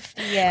waiting for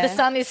the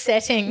sun is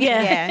setting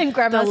and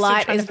grandma's the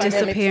light still is trying to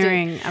find her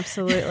disappearing. lipstick.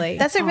 Absolutely.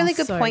 That's a really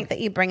good point that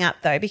you bring up,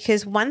 though,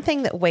 because one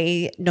thing that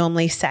we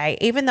normally say,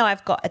 even though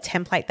I've got a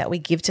template that we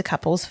give to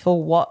couples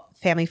for what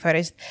family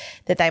photos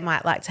that they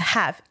might like to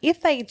have,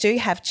 if they do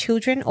have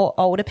children or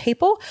older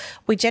people,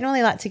 we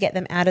generally like to get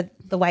them out of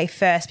the way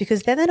first,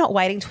 because then they're not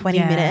waiting 20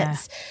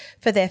 minutes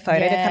for their photo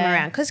to come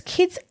around, because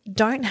kids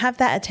don't have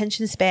that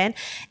attention span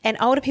and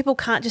older people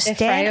can't just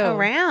stand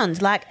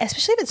around, like,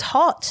 especially if it's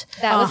hot.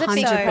 That was a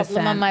big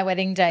problem on my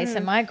wedding day. So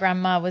my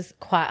grandma was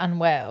quite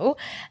unwell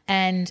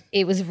and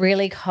it was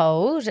really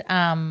cold.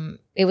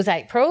 It was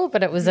April,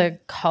 but it was a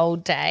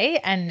cold day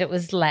and it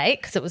was late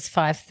because it was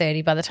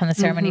 5:30 by the time the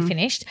ceremony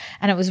finished,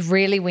 and it was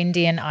really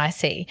windy and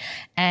icy.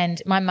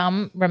 And my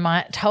mum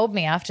told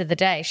me after the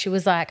day, she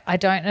was like, I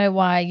don't know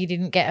why you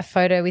didn't get a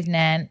photo with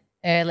Nan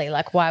early.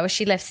 Like, why was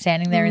she left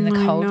standing there in the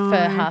cold for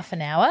half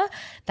an hour?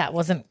 That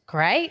wasn't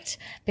great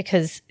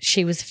because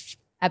she was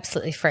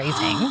absolutely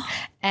freezing.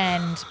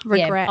 And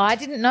Regret. I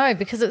didn't know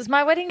because it was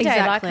my wedding day.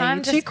 Exactly. Like, I'm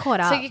You're just too caught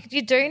up. So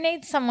you do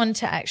need someone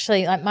to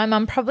actually, like, my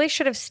mum probably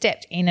should have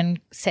stepped in and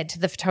said to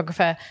the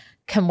photographer,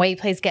 can we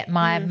please get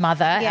my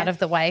mother out of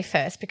the way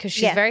first, because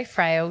she's very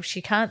frail.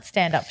 She can't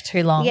stand up for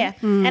too long. Yeah.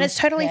 And it's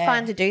totally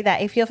fine to do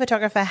that. If your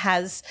photographer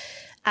has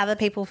other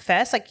people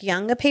first, like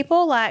younger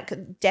people,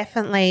 like,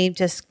 definitely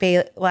just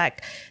be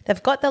like,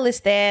 they've got the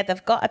list there,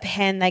 they've got a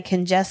pen, they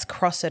can just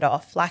cross it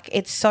off. Like,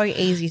 it's so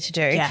easy to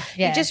do. Yeah.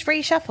 You just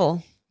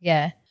reshuffle.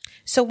 Yeah.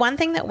 So one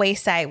thing that we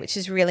say, which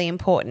is really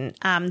important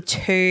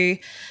to,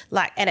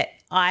 like, and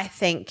I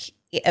think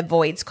it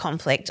avoids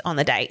conflict on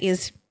the day,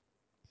 is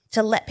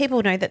to let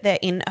people know that they're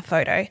in a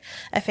photo,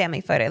 a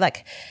family photo.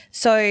 Like,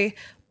 so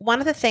one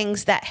of the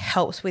things that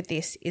helps with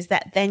this is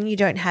that then you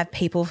don't have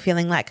people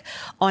feeling like,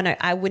 oh no,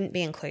 I wouldn't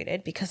be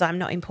included because I'm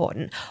not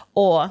important,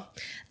 or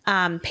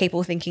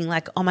people thinking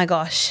like, oh my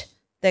gosh,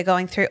 they're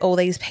going through all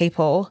these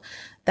people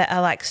that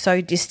are like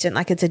so distant,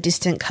 like it's a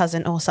distant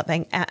cousin or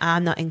something, and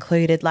I'm not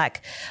included,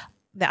 like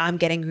that I'm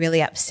getting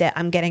really upset,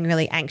 I'm getting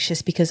really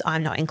anxious because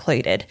I'm not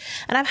included.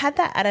 And I've had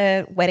that at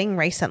a wedding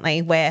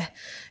recently where,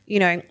 you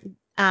know,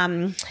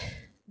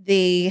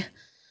 the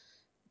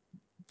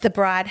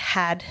bride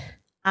had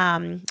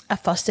a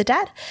foster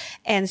dad,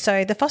 and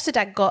so the foster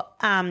dad got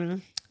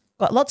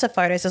lots of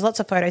photos. There's lots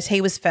of photos.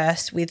 He was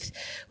first with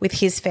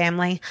his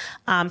family,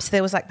 so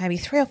there was like maybe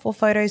 3 or 4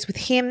 photos with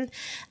him,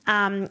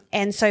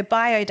 and so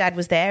bio dad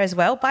was there as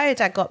well. Bio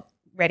dad got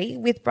ready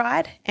with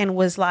bride and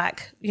was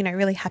like, you know,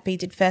 really happy,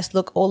 did first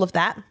look, all of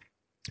that,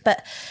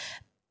 but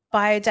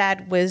bio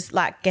dad was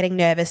like getting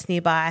nervous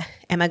nearby.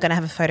 Am I going to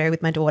have a photo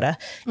with my daughter?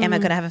 Am I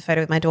going to have a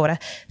photo with my daughter?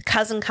 The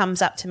cousin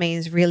comes up to me,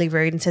 is really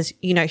rude, and says,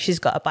 you know, she's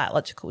got a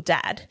biological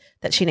dad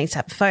that she needs to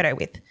have a photo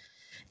with.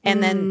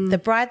 And then the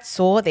bride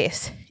saw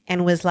this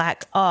and was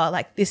like, oh,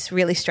 like this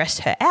really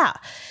stressed her out.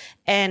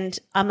 And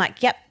I'm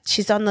like, yep,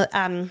 she's on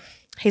the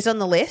he's on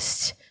the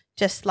list.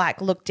 Just like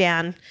look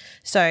down.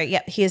 So,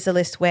 yep, here's the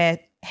list where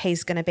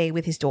he's going to be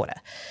with his daughter.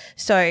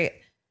 So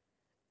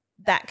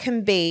that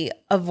can be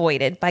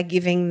avoided by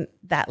giving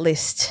that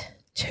list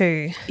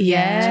to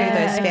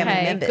those family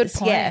members. Good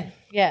point.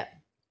 Yeah.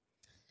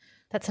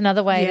 That's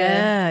another way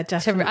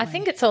definitely. I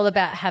think it's all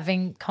about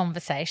having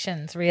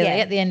conversations really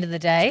at the end of the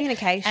day.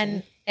 Communication.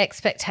 And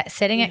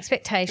setting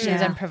expectations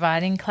and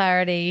providing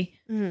clarity,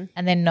 and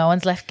then no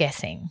one's left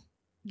guessing.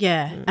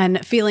 Yeah,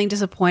 and feeling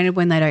disappointed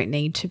when they don't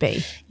need to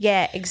be.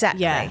 Yeah,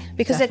 exactly. Yeah,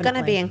 because they're going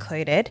to be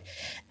included,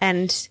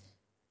 and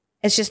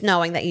it's just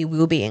knowing that you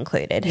will be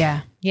included.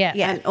 Yeah.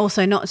 And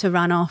also not to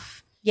run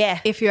off. Yeah.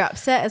 If you're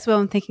upset as well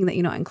and thinking that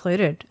you're not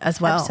included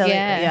as well. Absolutely.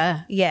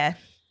 Yeah.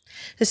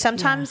 So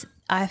sometimes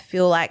I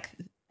feel like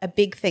a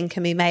big thing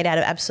can be made out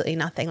of absolutely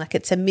nothing. Like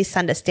it's a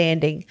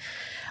misunderstanding.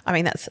 I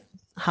mean, that's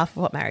half of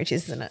what marriage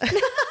is, isn't it?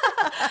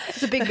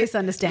 It's a big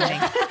misunderstanding.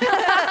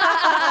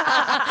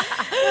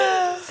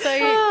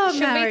 So should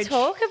marriage. we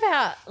talk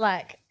about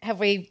like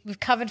we've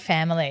covered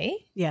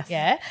family? Yes.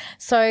 Yeah.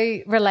 So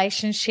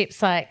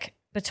relationships like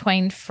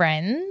between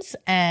friends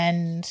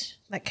and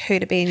Like who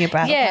to be in your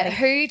bridal party.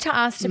 who to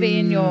ask to be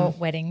in your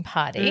wedding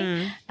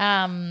party.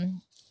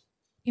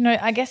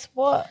 I guess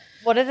what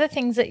are the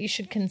things that you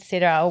should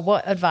consider, or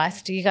what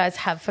advice do you guys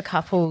have for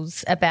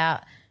couples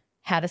about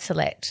how to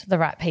select the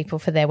right people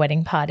for their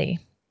wedding party?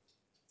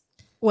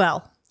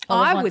 Well,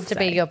 Olive I wants would to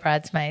say be your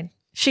bridesmaid.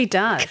 she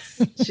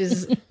does.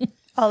 She's.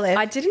 Olive.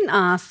 I didn't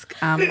ask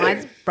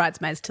my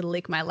bridesmaids to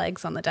lick my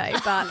legs on the day,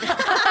 but but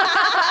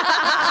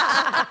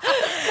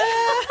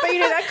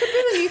that could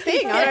be the new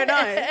thing. I don't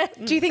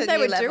know. Do you think It's a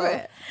they new would do level.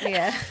 it?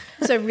 Yeah.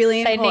 So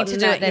really They important need to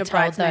do that what they're your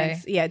told,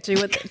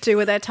 bridesmaids, do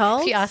what they're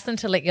told. If you ask them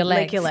to lick your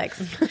legs, Lick your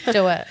legs.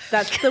 do it.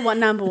 That's the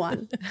number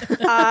one.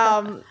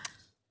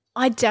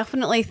 I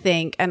definitely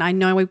think, and I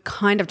know we've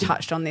kind of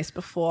touched on this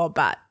before,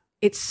 but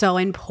it's so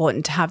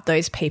important to have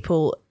those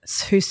people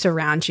who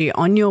surround you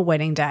on your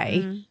wedding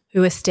day,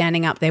 who are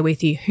standing up there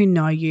with you, who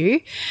know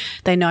you.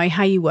 They know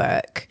how you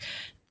work.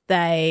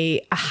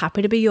 They are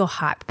happy to be your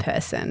hype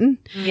person.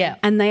 Yeah.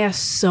 And they are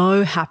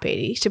so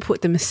happy to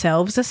put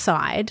themselves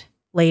aside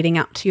leading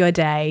up to your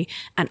day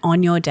and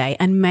on your day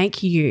and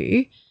make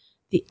you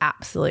the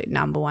absolute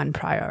number one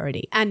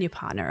priority, and your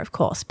partner, of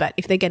course. But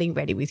if they're getting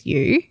ready with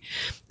you,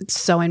 it's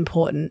so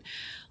important,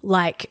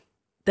 like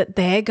that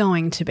they're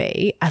going to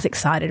be as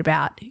excited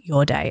about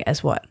your day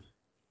as what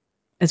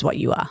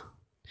you are.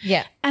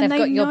 Yeah. And They've they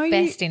got your know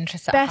best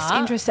interests at heart. Best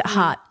interests at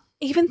heart.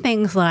 Even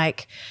things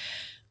like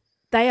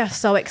they are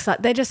so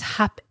excited. They're just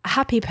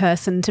happy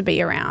person to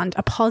be around,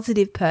 a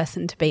positive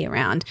person to be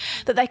around,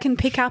 that they can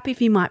pick up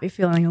if you might be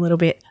feeling a little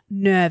bit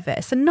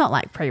nervous, and not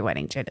like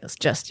pre-wedding jitters,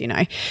 just,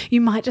 you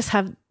might just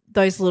have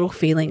those little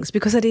feelings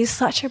because it is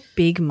such a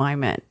big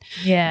moment.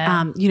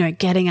 Yeah.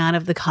 Getting out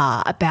of the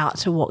car, about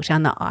to walk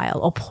down the aisle,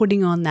 or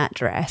putting on that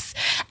dress.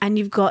 And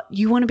you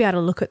want to be able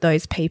to look at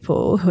those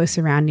people who are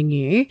surrounding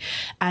you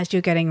as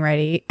you're getting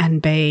ready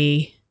and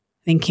be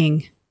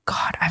thinking,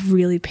 God, I've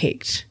really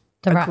picked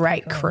a right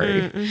great people.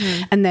 crew.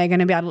 And they're going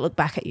to be able to look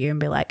back at you and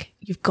be like,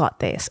 you've got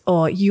this,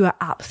 or you are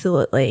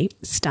absolutely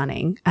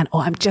stunning, and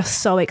I'm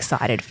just so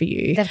excited for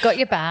you. They've got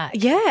your back.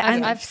 Yeah.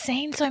 I've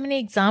seen so many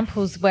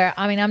examples where,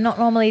 I'm not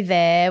normally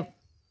there,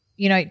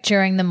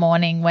 during the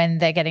morning when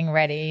they're getting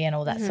ready and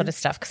all that sort of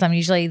stuff, because I'm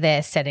usually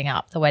there setting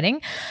up the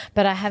wedding.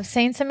 But I have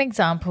seen some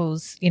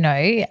examples,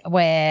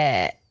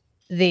 where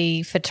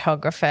the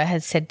photographer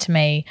has said to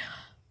me,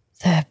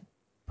 the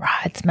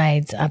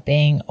bridesmaids are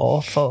being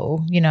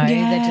awful, they're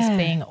just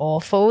being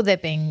awful. They're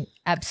being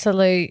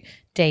absolute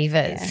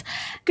divas.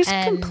 Just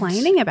And-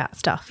 complaining about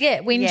stuff.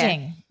 Yeah,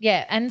 whinging.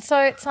 Yeah. And so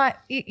it's like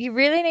you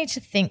really need to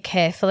think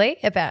carefully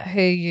about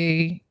who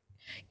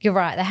you're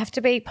right. They have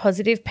to be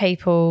positive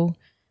people,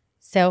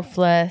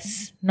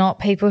 selfless, not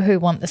people who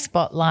want the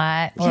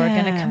spotlight or are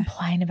going to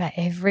complain about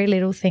every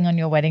little thing on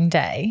your wedding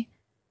day,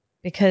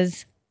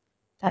 because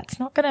that's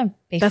not going to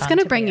be That's fun going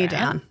to be bring you around.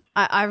 down.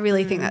 I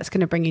really think that's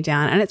going to bring you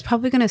down, and it's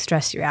probably going to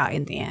stress you out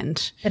in the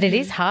end. But it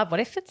is hard. What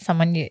if it's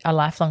someone a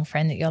lifelong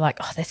friend that you're like,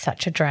 oh, they're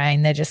such a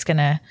drain. They're just going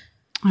to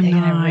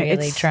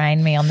really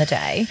drain me on the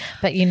day.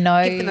 But Give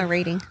them a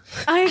reading.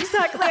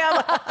 Exactly.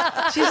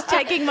 She's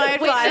taking my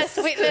advice.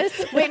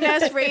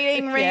 Witness,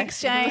 reading, ring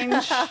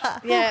exchange.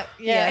 Yeah.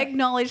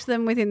 Acknowledge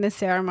them within the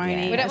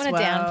ceremony. We don't as want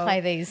to well.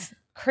 downplay these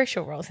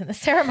crucial roles in the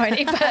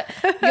ceremony, but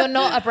you're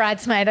not a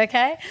bridesmaid,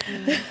 okay?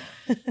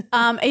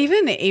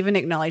 Even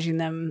acknowledging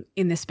them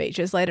in the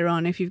speeches later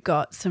on, if you've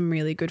got some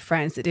really good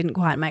friends that didn't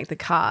quite make the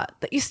cut,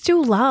 that you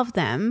still love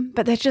them,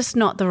 but they're just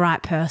not the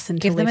right person to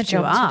Give them a lift you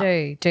job up. to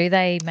do. Do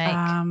they make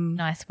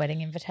nice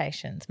wedding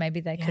invitations?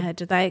 Maybe they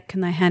could. Yeah,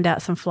 can they hand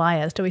out some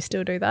flyers? Do we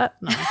still do that?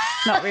 No,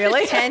 not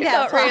really. Hand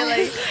out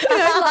really.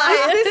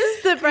 This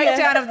is the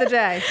breakdown of the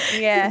day.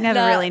 Yeah.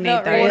 Never really need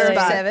not those. really.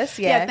 but- Service,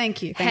 yeah.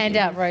 Thank you. Hand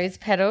out rose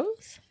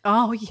petals.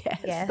 Oh,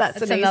 yes.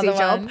 That's an another easy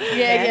job. one.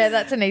 Yeah,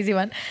 that's an easy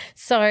one.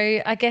 So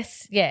I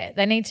guess,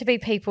 they need to be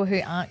people who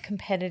aren't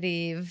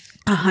competitive.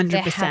 100%.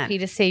 They're happy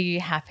to see you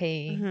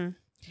happy.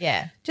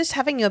 Yeah. Just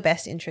having your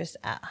best interest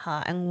at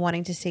heart and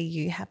wanting to see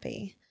you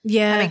happy.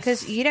 Yeah.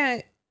 Because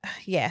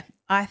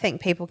I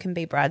think people can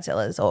be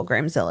bridezillas or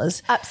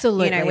groomzillas.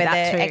 Absolutely, where that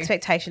their too.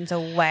 expectations are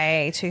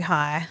way too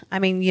high. I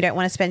mean, you don't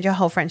want to spend your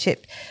whole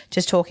friendship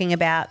just talking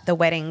about the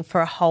wedding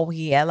for a whole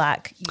year.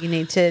 Like, you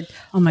need to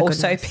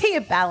also goodness. be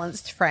a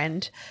balanced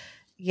friend.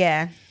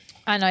 Yeah.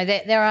 I know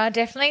that there are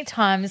definitely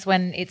times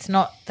when it's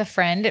not the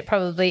friend, it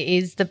probably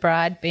is the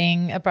bride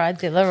being a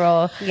bridezilla,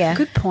 or Yeah.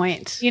 Good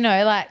point.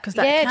 like, 'Cause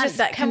that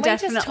can can we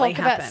just definitely talk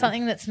about happen.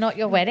 something that's not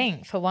your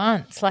wedding for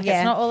once? Like, Yeah.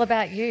 it's not all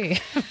about you.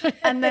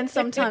 And then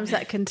sometimes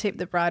that can tip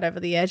the bride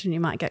over the edge and you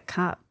might get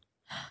cut.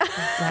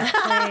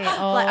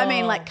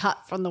 Exactly. Like cut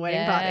from the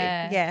wedding party.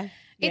 Yeah. It's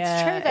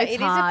Yeah, true that it's it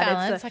is hard. a It's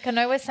balance. Like, I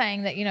know we're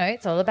saying that,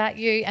 it's all about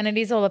you, and it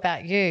is all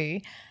about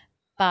you,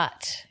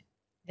 but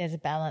there's a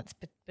balance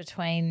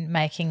between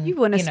making You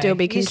want to still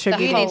be You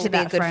contributing need to to be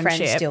a that good friend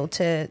friendship. still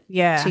to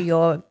Yeah.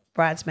 your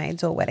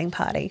bridesmaids or wedding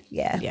party.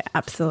 Yeah. Yeah,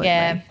 absolutely.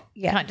 Yeah.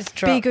 Yeah. Can't just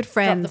drop, Be good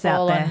friends drop the out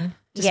ball there. on-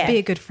 Just be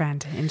a good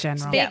friend in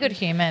general. Be a good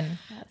human.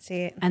 That's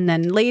it. And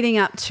then leading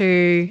up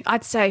to,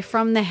 I'd say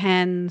from the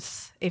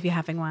hens, if you're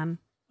having one,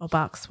 or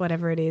bucks,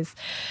 whatever it is,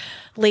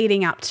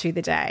 leading up to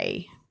the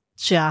day,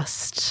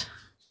 just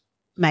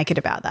make it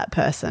about that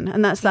person.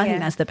 And I think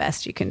that's the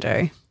best you can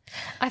do.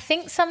 I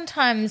think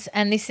sometimes,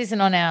 and this isn't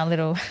on our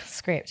little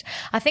script,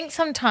 I think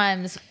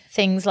sometimes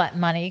things like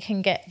money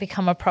can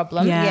become a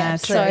problem. Yeah,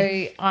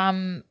 true.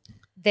 So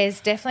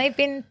there's definitely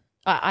been,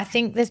 I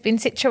think there's been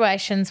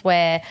situations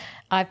where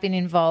I've been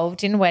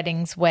involved in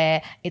weddings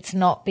where it's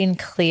not been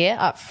clear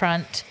up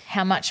front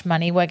how much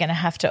money we're going to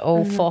have to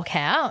all fork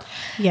out.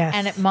 Yes.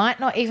 And it might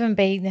not even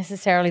be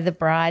necessarily the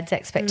bride's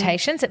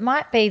expectations. It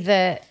might be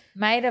the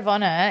maid of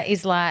honour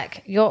is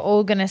like, you're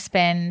all going to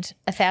spend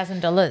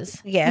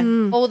 $1,000.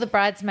 Yeah. All the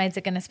bridesmaids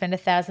are going to spend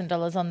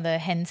 $1,000 on the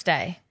hen's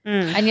day.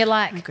 And you're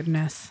like,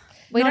 Goodness.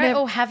 we Not don't ev-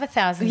 all have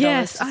 $1,000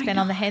 Yes, to I spend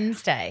know. on the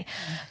hen's day.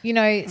 You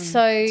know,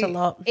 so It's a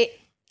lot.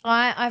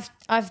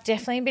 I've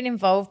definitely been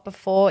involved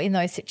before in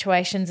those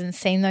situations and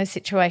seen those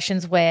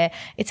situations where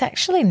it's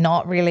actually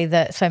not really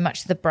so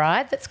much the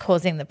bride that's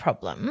causing the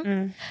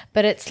problem,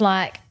 but it's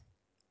like,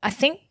 I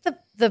think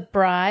the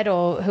bride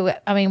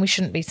we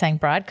shouldn't be saying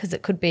bride because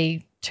it could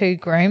be two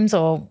grooms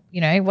or,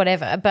 you know,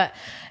 whatever. But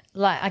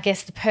like, I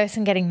guess the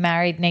person getting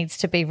married needs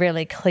to be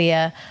really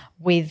clear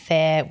with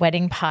their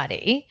wedding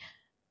party.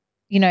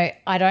 You know,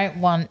 I don't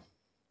want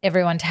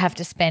everyone to have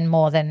to spend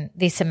more than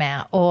this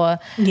amount or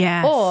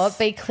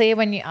be clear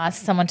when you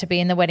ask someone to be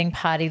in the wedding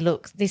party,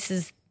 look, this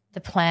is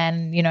the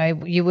plan, you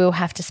know, you will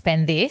have to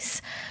spend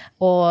this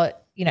or,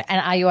 you know,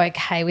 and are you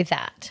okay with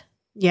that?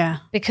 Yeah.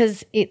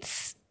 Because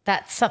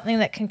that's something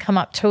that can come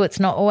up too. It's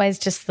not always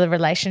just the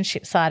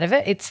relationship side of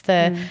it. It's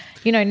the,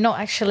 you know, not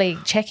actually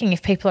checking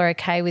if people are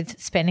okay with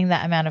spending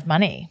that amount of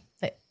money.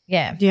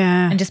 Yeah.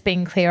 Yeah. And just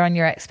being clear on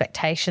your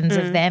expectations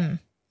of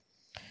them.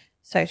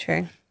 So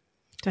true.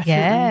 Definitely.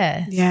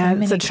 Yeah. Yeah,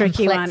 So it's a many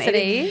tricky one.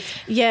 complexities.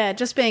 Yeah,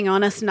 just being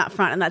honest and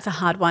upfront, and that's a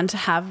hard one to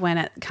have when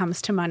it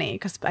comes to money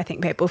because I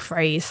think people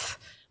freeze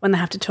when they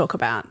have to talk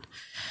about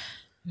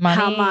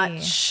Money. how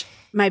much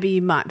maybe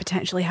you might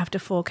potentially have to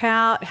fork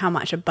out, how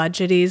much a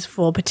budget is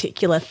for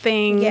particular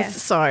things. Yeah.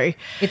 So,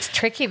 It's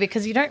tricky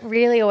because you don't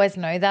really always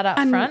know that up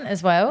front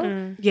as well.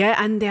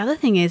 yeah, and the other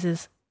thing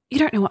is you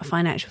don't know what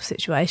financial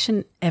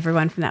situation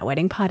everyone from that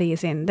wedding party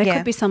is in. There Yeah.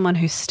 could be someone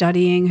who's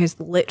studying, who's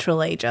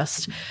literally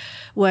just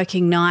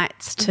working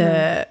nights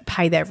to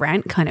pay their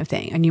rent kind of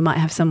thing. And you might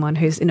have someone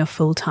who's in a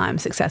full-time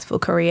successful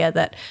career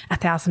that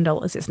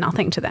 $1,000 is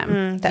nothing to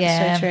them. That's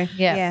Yeah. so true.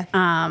 Yeah.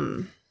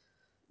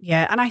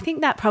 Yeah, and I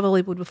think that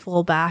probably would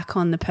fall back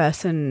on the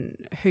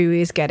person who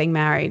is getting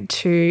married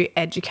to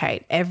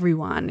educate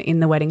everyone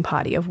in the wedding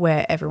party of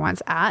where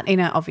everyone's at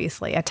in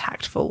obviously a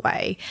tactful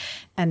way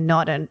and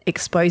not an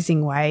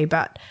exposing way,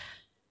 but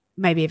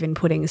maybe even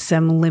putting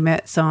some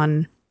limits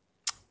on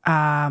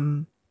how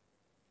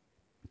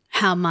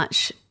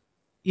much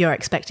you're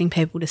expecting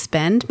people to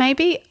spend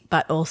maybe,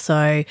 but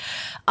also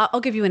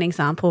I'll give you an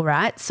example,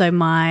 right? So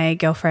my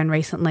girlfriend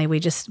recently,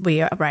 we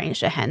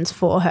arranged a hens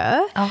for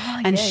her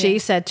and she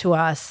said to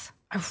us,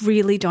 I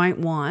really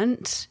don't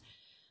want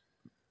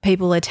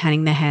people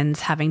attending the hens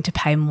having to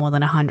pay more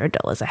than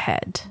 $100 a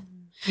head.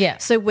 Yeah.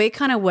 So we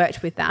kind of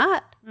worked with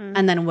that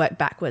and then worked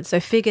backwards. So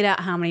figured out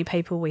how many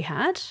people we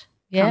had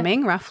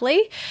coming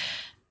roughly.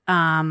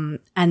 And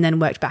then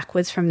worked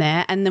backwards from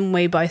there. And then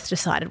we both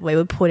decided we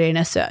would put in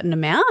a certain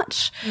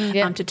amount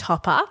to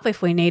top up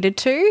if we needed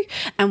to.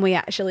 And we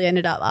actually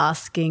ended up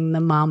asking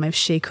the mum if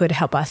she could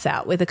help us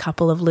out with a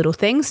couple of little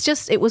things.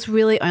 It was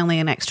really only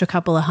an extra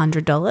couple of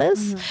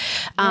 $100.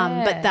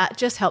 But that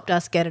just helped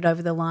us get it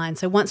over the line.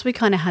 So once we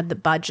kind of had the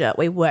budget,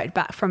 we worked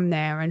back from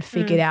there and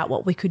figured out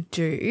what we could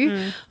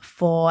do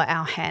for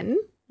our hen.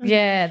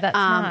 Yeah, that's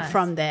nice.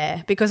 From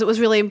there, because it was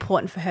really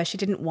important for her. She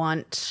didn't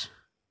want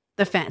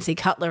the fancy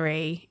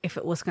cutlery if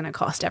it was going to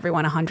cost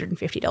everyone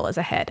 $150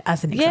 a head,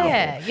 as an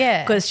example.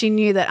 Yeah. Because she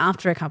knew that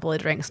after a couple of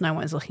drinks, no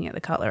one's looking at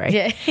the cutlery.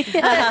 Yeah.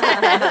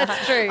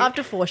 That's true.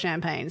 After 4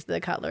 champagnes, the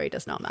cutlery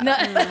does not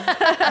matter.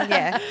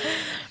 Yeah.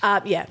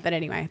 But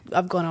anyway,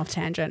 I've gone off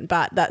tangent,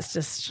 but that's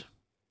just,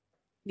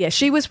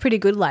 she was pretty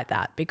good like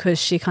that because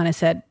she kind of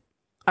said,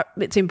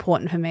 it's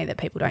important for me that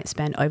people don't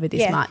spend over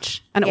this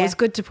much. And it was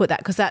good to put that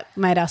because that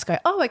made us go,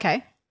 oh,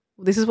 okay,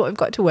 well, this is what we've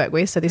got to work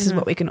with, so this is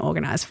what we can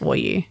organise for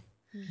you.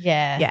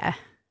 Yeah. Yeah.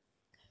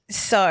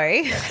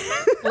 So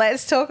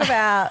let's talk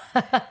about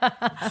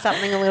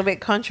something a little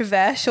bit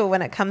controversial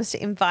when it comes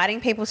to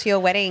inviting people to your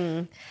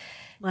wedding.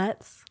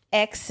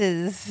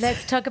 Exes.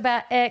 Let's talk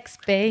about ex,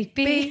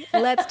 baby.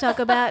 Let's talk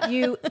about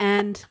you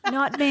and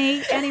not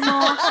me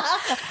anymore.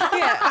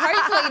 Yeah,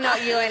 hopefully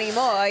not you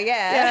anymore.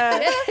 Yeah.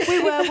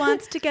 We were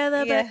once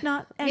together, but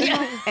not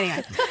anymore.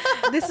 Anyway,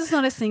 this is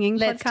not a singing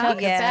Let's podcast. talk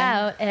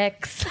about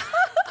ex.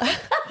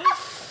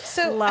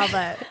 So Love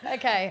it.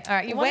 Okay. All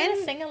right. You wanted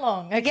to sing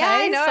along. Okay. Yeah,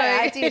 I know. So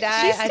I did.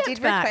 I did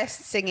back.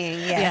 request singing.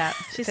 Yes, Yeah,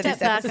 she for stepped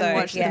this back and episode,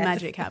 watched the yes.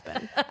 magic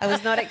happen. I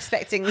was not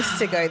expecting this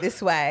to go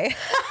this way.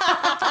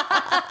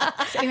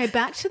 So anyway,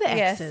 back to the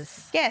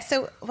exes. Yeah.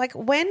 So like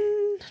when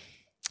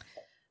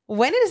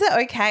is it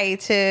okay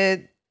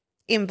to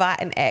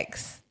invite an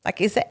ex? Like,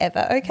 is it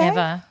ever okay?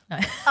 Never. No.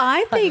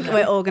 I think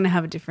we're all going to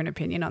have a different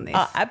opinion on this.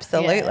 Oh,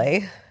 absolutely.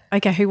 Yeah.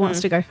 Okay, who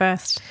wants to go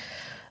first?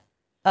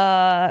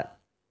 We're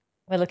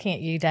looking at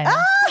you, Dana.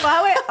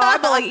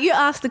 You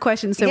asked the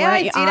question, so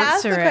why don't you I did ask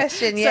answer the it?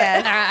 question, All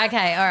yeah. right,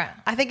 okay, all right.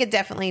 I think it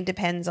definitely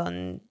depends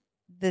on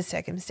the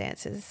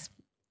circumstances.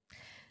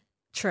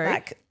 True.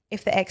 Like,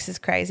 if the ex is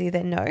crazy,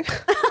 then no.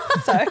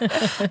 So,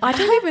 I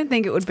don't even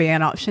think it would be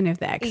an option if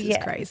the ex is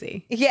Yeah.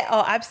 crazy. yeah,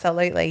 oh,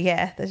 absolutely,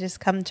 yeah. They just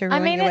come to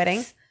ruin your wedding.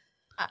 it's,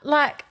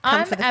 like,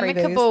 I'm for the free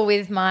amicable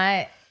with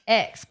my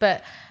ex,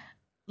 but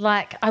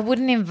like I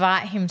wouldn't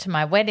invite him to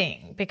my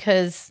wedding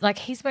because like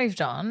he's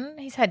moved on,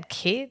 he's had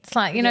kids,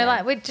 like, you know,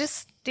 like we're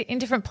just in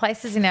different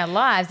places in our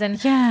lives and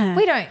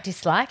we don't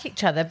dislike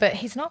each other, but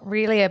he's not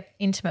really an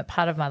intimate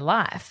part of my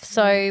life.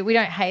 So we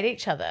don't hate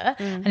each other.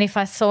 And if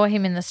I saw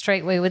him in the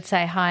street, we would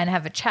say hi and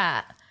have a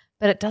chat,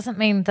 but it doesn't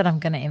mean that I'm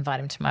going to invite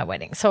him to my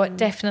wedding. So it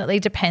definitely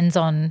depends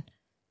on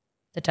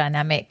the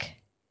dynamic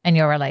and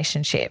your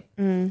relationship.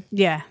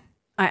 Yeah,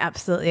 I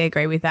absolutely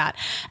agree with that.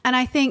 And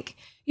I think,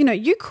 you know,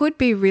 you could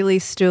be really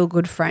still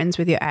good friends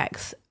with your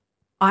ex.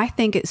 I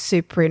think it's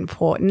super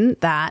important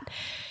that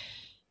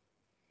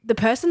the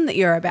person that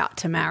you're about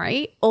to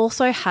marry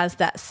also has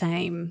that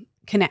same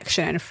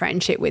connection and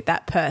friendship with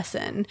that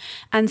person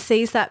and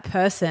sees that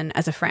person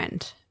as a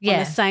friend on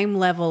the same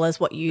level as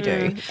what you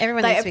do.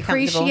 Everyone They needs to be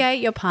comfortable.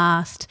 appreciate your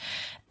past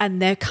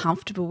and they're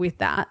comfortable with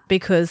that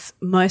because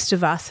most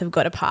of us have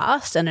got a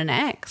past and an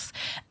ex,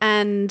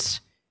 and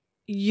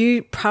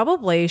you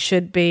probably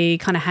should be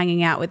kind of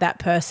hanging out with that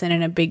person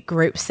in a big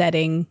group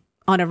setting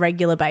on a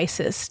regular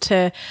basis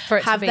to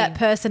have that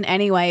person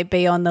anyway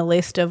be on the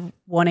list of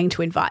wanting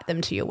to invite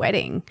them to your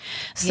wedding.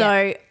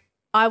 So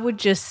I would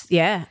just,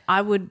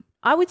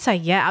 I would say,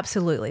 yeah,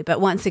 absolutely.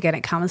 But once again,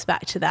 it comes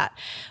back to that,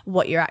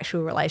 what your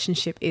actual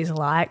relationship is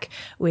like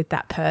with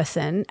that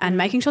person and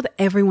making sure that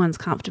everyone's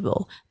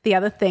comfortable. The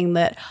other thing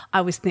that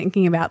I was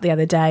thinking about the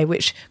other day,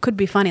 which could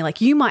be funny, like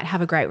you might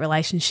have a great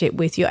relationship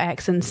with your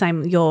ex and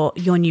same your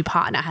new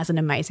partner has an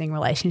amazing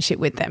relationship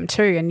with them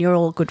too and you're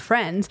all good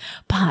friends.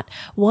 But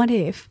what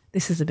if,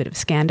 this is a bit of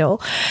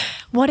scandal,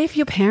 what if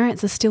your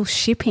parents are still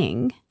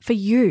shipping for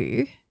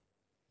you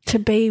to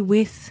be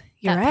with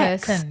your That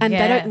ex person, and they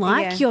yeah. don't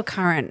like your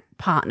current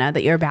partner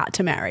that you're about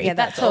to marry? Yeah,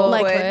 that's all.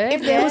 awkward. Like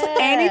if there was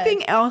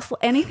anything else,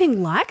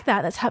 anything like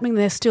that that's happening,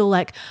 they're still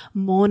like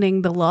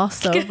mourning the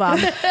loss of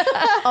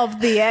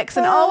the ex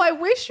and I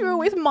wish you were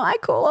with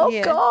Michael.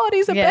 Oh God,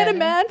 he's a better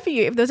man for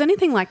you. If there's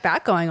anything like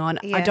that going on,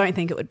 I don't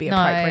think it would be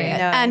appropriate.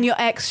 No. And your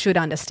ex should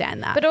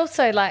understand that. But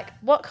also, like,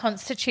 what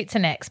constitutes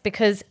an ex?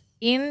 Because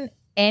in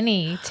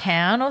any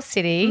town or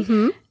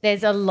city,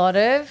 there's a lot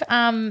of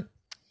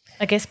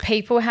I guess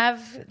people have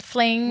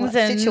flings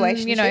and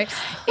you know,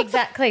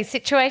 exactly,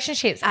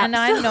 situationships. And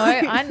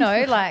I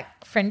know like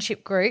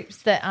friendship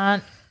groups that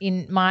aren't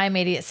in my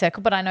immediate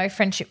circle, but I know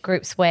friendship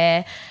groups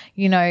where,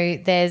 you know,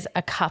 there's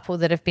a couple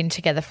that have been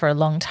together for a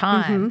long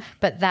time,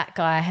 but that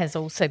guy has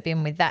also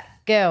been with that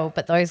girl,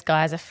 but those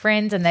guys are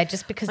friends and they're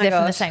just because they're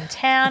from the same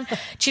town.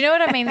 Do you know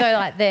what I mean though?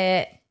 Like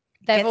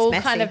they've all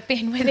kind of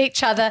been with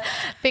each other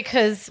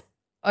because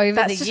over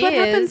that's the just years.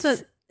 what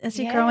happens as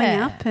you're growing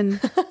up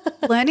and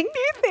learning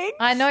new things.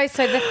 I know.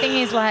 So the thing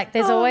is, like,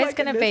 there's always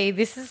going to be,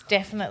 this is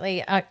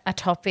definitely a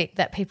topic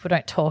that people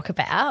don't talk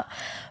about,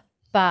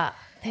 but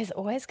there's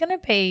always going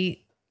to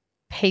be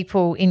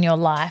people in your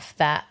life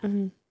that,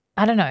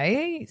 I don't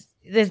know,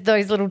 there's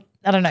those little,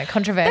 I don't know,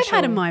 controversial. They've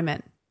had a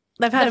moment.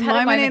 They've had a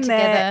moment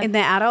in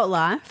their adult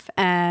life,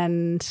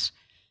 and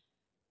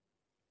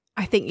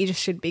I think you just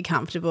should be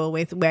comfortable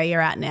with where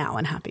you're at now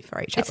and happy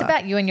for each other. It's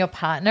about you and your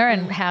partner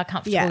and how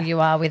comfortable you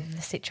are with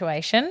the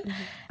situation.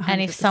 100%.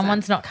 And if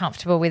someone's not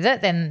comfortable with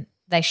it, then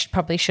they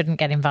probably shouldn't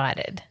get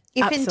invited.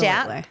 If in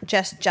doubt,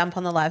 just jump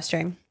on the live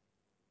stream.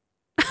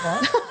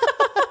 What?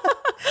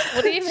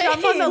 What do you mean?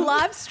 Jump on the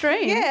live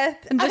stream. Yeah.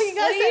 And just, you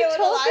guys say what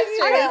the live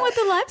stream I don't know is. what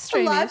the live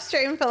stream The is. live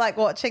stream for like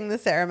watching the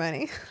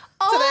ceremony.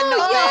 Oh, they're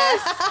not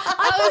yes. there.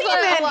 I thought you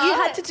meant you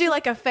had to do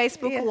like a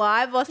Facebook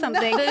Live or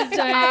something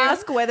to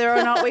ask whether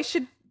or not we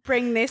should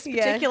bring this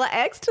particular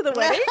ex to the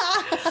wedding.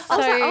 I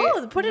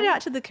was like, put it out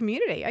to the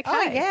community. Okay.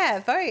 Oh, yeah,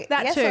 vote.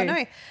 That yes too. or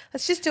no.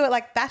 Let's just do it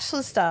like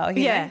bachelor style.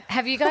 You know?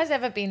 Have you guys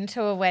ever been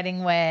to a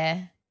wedding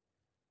where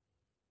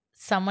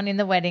someone in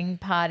the wedding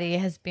party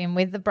has been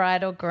with the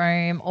bride or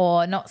groom,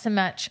 or not so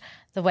much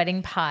the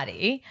wedding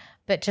party,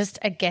 but just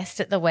a guest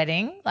at the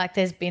wedding? Like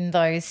there's been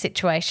those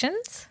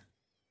situations?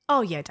 Oh,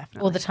 yeah,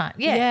 definitely. All the time.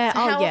 Yeah. So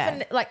how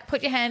often, like,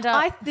 put your hand up.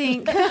 I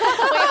think we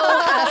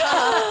all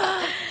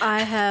have.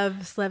 I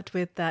have slept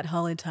with that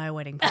whole entire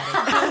wedding party.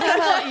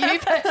 You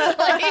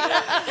personally.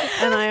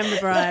 And I am the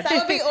bride. That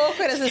would be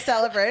awkward as a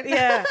celebrant.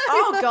 Yeah.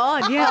 Oh,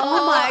 God. Yeah.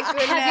 Oh, my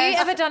goodness. Have you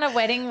ever done a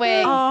wedding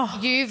where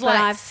you've that like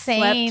I've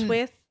seen slept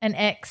with? an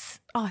ex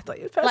Oh, I thought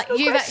you were personal Like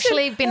you've question.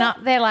 actually been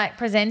up there like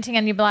presenting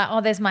and you'd be like,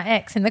 oh, there's my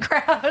ex in the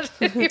crowd.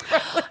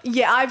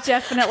 Yeah, I've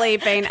definitely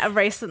been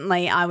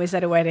recently. I was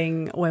at a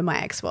wedding where my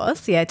ex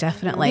was. Yeah,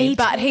 definitely. Me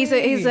But too.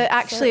 he's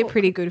actually a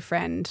pretty good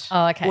friend.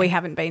 Oh, okay. We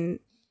haven't been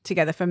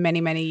together for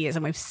many, many years,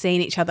 and we've seen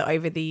each other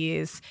over the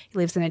years. He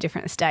lives in a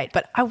different estate,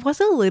 but I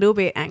was a little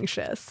bit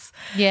anxious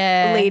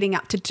leading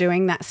up to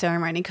doing that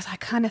ceremony because I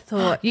kind of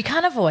thought You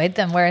can't avoid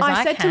them, whereas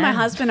I said to my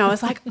husband, I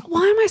was like,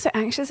 why am I so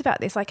anxious about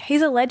this? Like,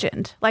 he's a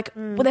legend. Like,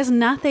 well, there's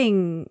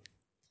nothing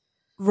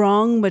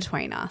wrong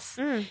between us.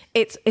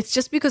 It's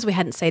just because we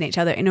hadn't seen each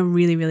other in a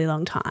really, really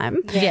long time.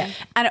 Yeah.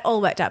 And it all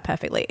worked out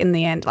perfectly. In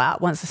the end, like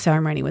once the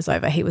ceremony was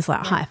over, he was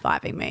like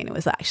high-fiving me and it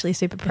was actually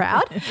super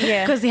proud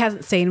because he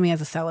hasn't seen me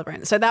as a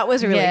celebrant. So that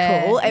was really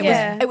cool.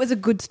 It was a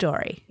good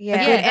story. Yeah.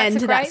 A good Yeah, end that's a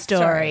to that great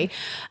story.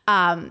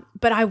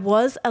 But I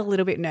was a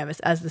little bit nervous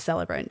as the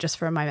celebrant just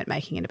for a moment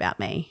making it about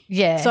me.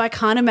 Yeah. So I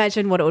can't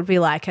imagine what it would be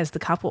like as the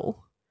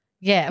couple.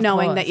 Yeah, of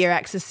Knowing course. that your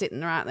ex is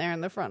sitting right there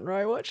in the front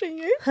row watching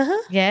you.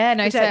 Yeah,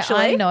 no, so Potentially.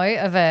 I know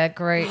of a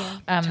group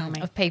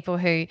of people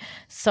who,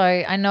 so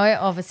I know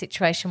of a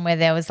situation where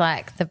there was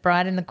like the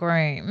bride and the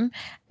groom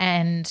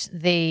and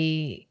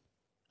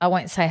I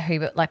won't say who,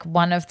 but like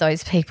one of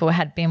those people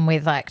had been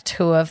with like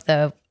two of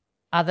the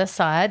other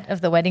side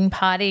of the wedding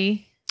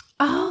party.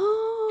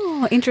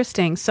 Oh,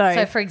 interesting.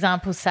 So for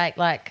example's sake,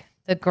 like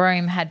the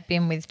groom had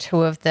been with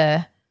two of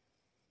the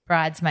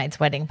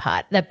bridesmaids' wedding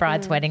party, the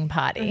bride's wedding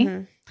party.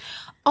 Mm-hmm.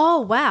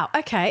 Oh, wow.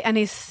 Okay. And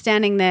he's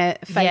standing there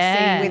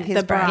facing With his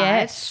the bride.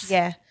 Yes.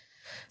 Yeah.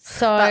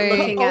 So But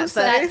looking at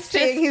Also, the-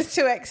 seeing his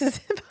two exes.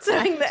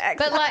 Doing the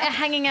ex. but like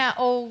hanging out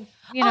all,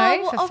 you Oh,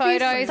 know, well, for obviously,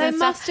 photos they and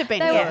must stuff. have been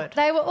they good.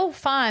 They were all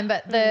fine,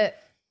 but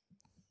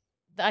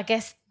I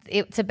guess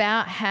it's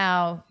about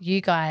how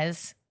you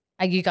guys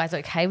are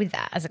okay with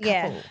that as a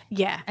couple.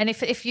 Yeah. And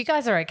if you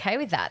guys are okay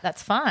with that,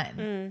 that's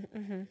fine.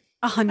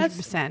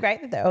 100%.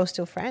 Great that they're all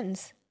still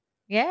friends.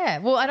 Yeah.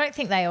 Well, I don't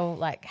think they all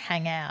like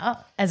hang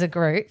out as a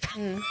group.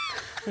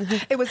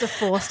 It was a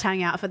forced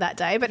hangout for that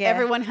day, but Yeah.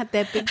 everyone had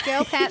their big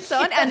girl pants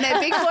on and their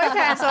big boy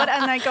pants on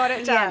and they got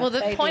it done. Well,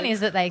 the point is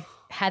that they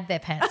had their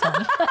pants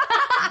on.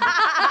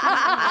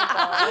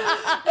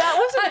 That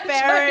was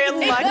very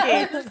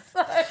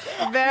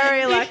lucky.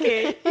 Very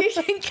lucky. You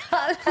can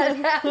cut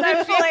that out.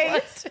 No,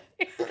 please.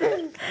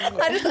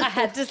 I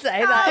had to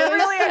say that. Oh, It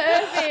was brilliant.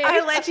 perfect.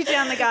 I led you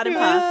down the garden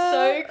path.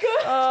 So good.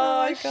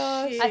 Oh, my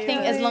gosh. I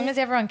think as long as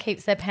everyone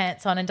keeps their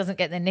pants on and doesn't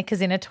get their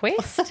knickers in a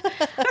twist,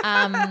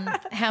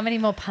 how many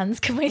more puns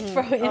can we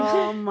throw in?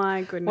 Oh,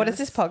 my goodness. What is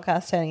this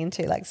podcast turning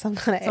into? Like some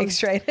kind of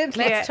X-rated?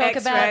 Let's Yeah, talk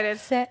about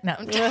X-rated. No.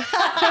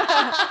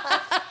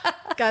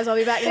 Guys, I'll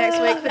be back next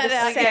week for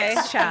the Okay.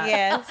 sex chat.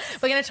 Yes.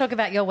 We're going to talk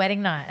about your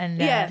wedding night and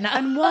Yeah. no.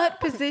 And what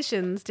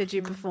positions did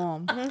you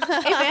perform,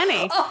 if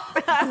any?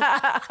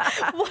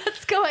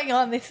 What's going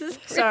on? This is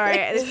Sorry,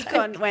 really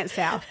this went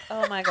south.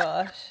 Oh my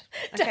gosh.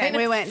 Dana's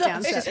We went so-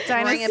 down south.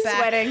 Dana's bring it back.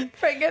 sweating.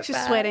 Bring it She's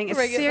back. sweating. It's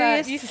Bring it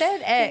serious. back. You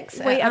said X.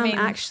 We I mean,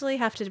 actually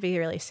have to be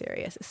really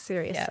serious. It's a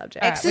serious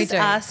subject. all right, we Exes do.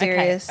 are Okay,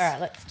 serious. all right,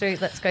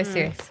 let's go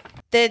serious.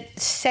 The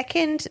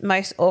second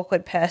most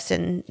awkward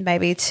person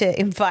maybe to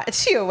invite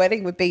to your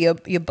wedding would be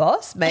your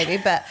boss, maybe.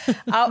 But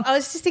I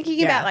was just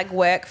thinking about like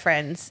work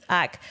friends.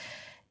 Like,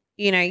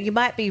 you know, you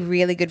might be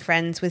really good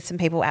friends with some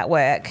people at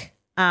work,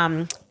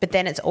 but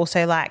then it's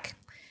also like,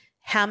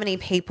 how many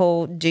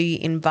people do you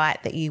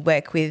invite that you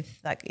work with?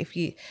 Like if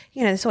you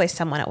know, there's always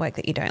someone at work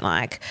that you don't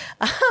like,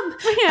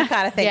 that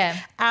kind of thing. Yeah.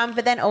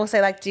 But then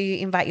also like, do you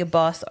invite your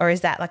boss or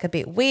is that like a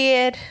bit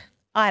weird?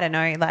 I don't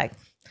know. Like,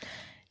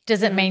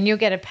 Does it mean you'll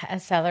get a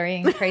salary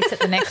increase at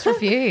the next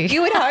review?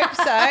 you would hope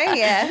so,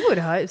 yeah. I would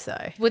hope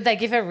so. Would they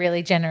give a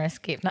really generous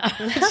gift? No,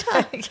 I'm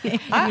joking.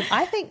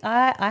 I think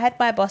I had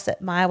my boss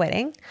at my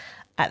wedding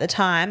at the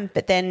time,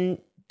 but then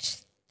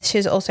she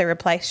was also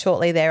replaced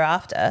shortly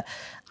thereafter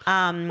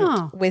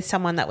with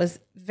someone that was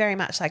very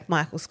much like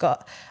Michael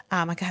Scott.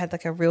 Like I had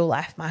like a real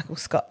life Michael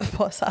Scott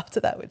boss after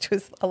that, which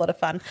was a lot of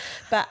fun.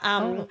 But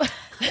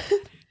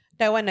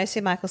no one knows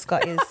who Michael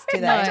Scott is, do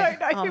they? I don't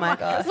know oh who my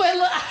Michael gosh.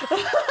 Well,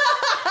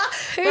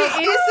 who is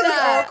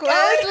that? awkward.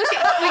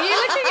 Were you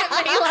looking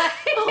at me like?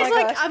 I was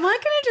like, am I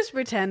going to just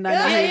pretend I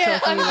know who you're Yeah,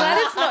 talking I'm about? glad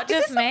it's not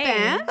just me.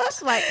 band?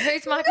 Like,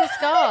 who's Michael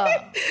Scott?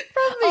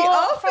 From the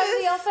office. From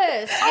The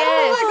Office. Yes.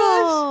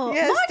 Oh,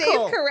 Yeah,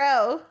 Michael. Steve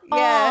Carell. Oh,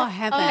 Yeah.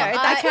 heaven.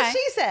 That's Okay. what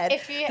she said.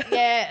 If you,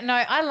 no,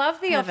 I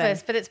love The Heaven.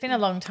 Office, but it's been a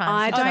long time.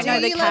 I since don't I've know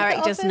watched the you love The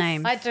characters' Office?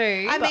 names. I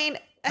do. I mean,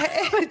 and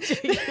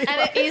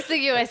it is the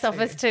US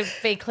Office, to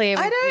be clear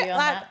with I don't you on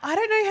like. that. I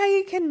don't know how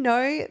you can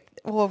know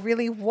or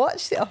really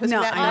watch The Office No,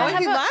 without I know.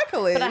 knowing who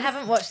Michael is. But I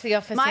haven't watched The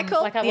Office. Michael,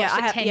 I watched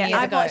it 10 years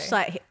I've ago. watched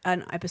like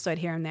an episode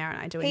here and there, and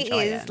I do He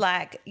enjoy is it.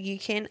 like, you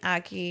can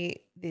argue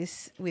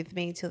this with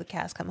me till the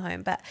cows come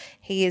home, but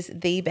he is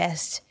the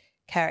best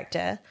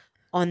character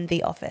on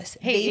The Office.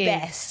 He is.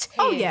 Best.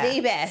 Oh, yeah. The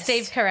best.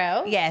 Steve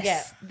Carell. Yes,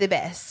 Yeah. the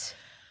best.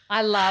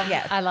 I love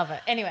Yeah.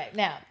 it. Anyway,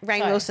 now Rainn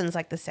so- Wilson's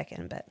like the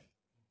second, but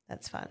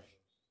that's fun.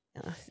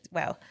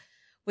 Well,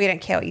 we don't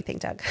care what you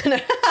think, Doug.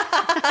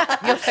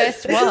 Your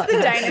first This what? is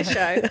the Dana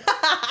show.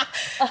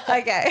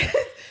 Okay.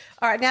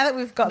 All right, now that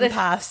we've gotten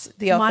past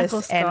The Office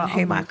Michael Scott, and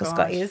who oh my Michael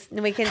Scott gosh. is,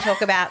 then we can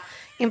talk about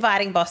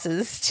inviting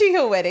bosses to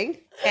your wedding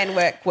and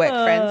work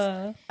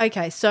friends.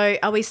 Okay, so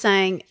are we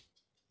saying,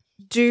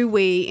 do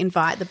we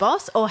invite the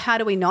boss or how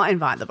do we not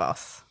invite the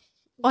boss?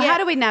 Or how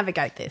do we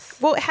navigate this?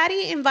 Well, how do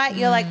you invite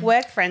your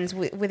work friends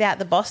without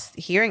the boss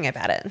hearing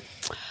about it?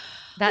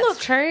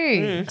 That's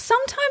true.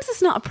 Sometimes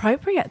it's not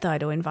appropriate though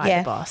to invite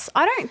the boss.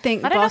 I don't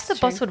think I don't know if the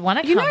boss would want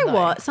to You come, know though.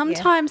 what?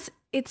 Sometimes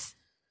it's,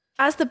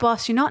 as the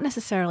boss, you're not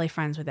necessarily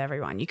friends with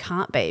everyone. You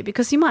can't be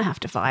because you might have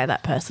to fire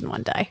that person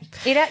one day.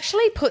 It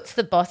actually puts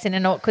the boss in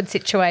an awkward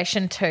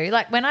situation too.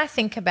 Like when I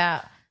think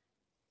about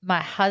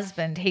my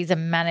husband, he's a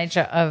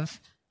manager of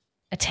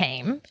a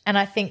team, and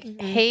I think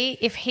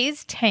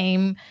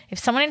if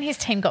someone in his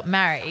team got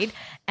married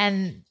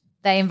and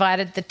they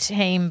invited the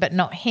team but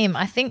not him,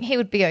 I think he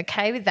would be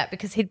okay with that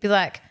because he'd be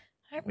like,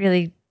 I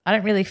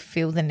don't really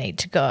feel the need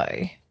to go.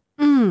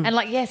 And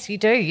like, yes, you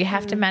do. You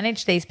have to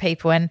manage these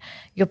people, and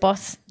your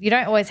boss, you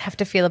don't always have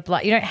to feel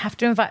obliged. You don't have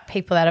to invite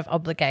people out of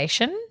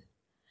obligation.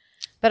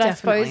 But Definitely I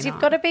suppose not.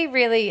 you've got to be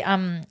really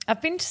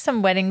I've been to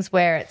some weddings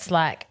where it's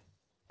like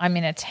I'm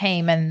in a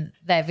team and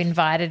they've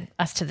invited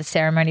us to the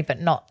ceremony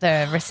but not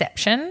the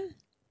reception.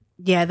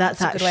 Yeah, that's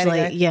a good way to go.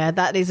 actually,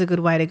 that is a good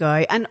way to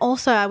go. And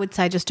also I would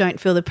say just don't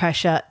feel the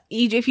pressure.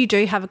 If you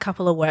do have a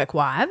couple of work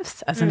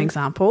wives, as an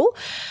example,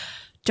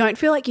 don't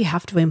feel like you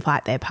have to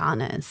invite their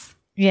partners.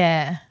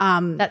 Yeah,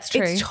 that's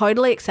true. It's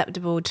totally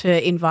acceptable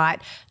to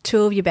invite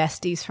two of your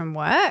besties from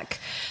work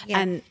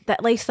and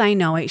at least they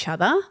know each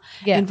other.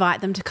 Yeah.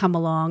 Invite them to come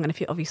along, and if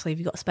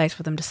you've got space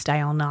for them to stay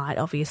all night,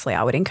 obviously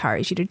I would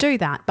encourage you to do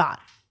that. But,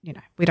 you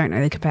know, we don't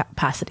know the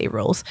capacity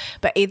rules.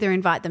 But either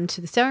invite them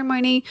to the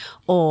ceremony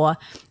or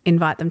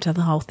invite them to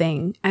the whole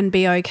thing and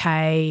be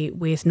okay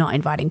with not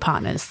inviting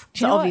partners.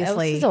 Do you know what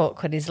else is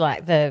awkward is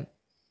like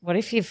what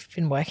if you've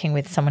been working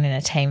with someone in a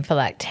team for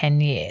like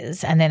 10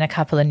 years and then a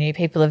couple of new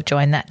people have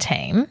joined that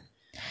team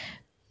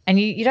and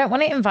you don't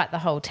want to invite the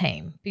whole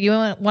team, but you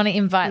want to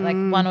invite like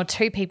one or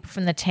two people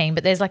from the team,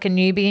 but there's like a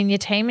newbie in your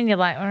team and you're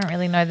like, I don't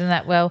really know them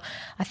that well.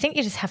 I think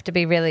you just have to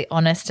be really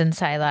honest and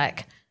say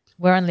like,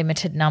 we're on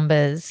limited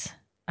numbers.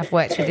 I've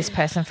worked with this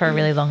person for a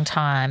really long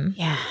time.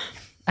 Yeah.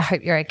 I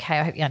hope you're okay.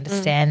 I hope you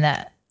understand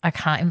that I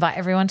can't invite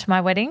everyone to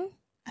my wedding.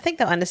 I think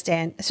they'll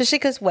understand, especially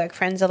because work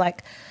friends are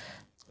like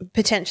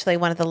potentially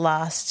one of the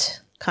last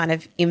kind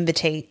of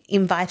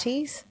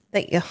invitees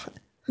that you're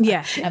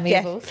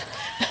Amiables.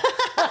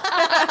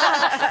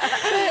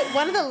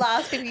 one of the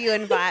last people you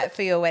invite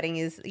for your wedding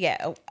is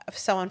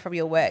someone from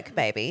your work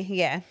maybe.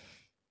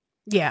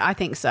 Yeah, I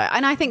think so.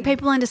 And I think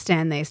people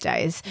understand these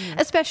days,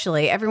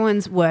 especially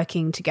everyone's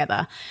working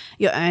together.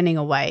 You're earning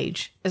a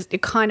wage. You're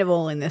kind of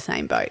all in the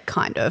same boat,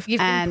 kind of. You've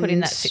been put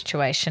in that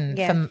situation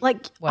from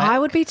like work. I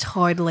would be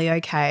totally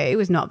okay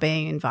with not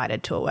being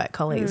invited to a work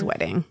colleague's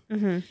wedding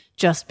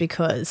just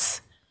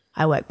because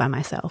I work by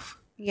myself.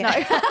 Yeah.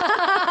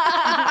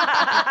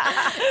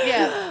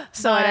 Yeah.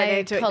 So I don't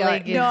need to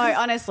go. No,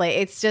 honestly,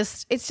 it's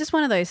just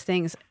one of those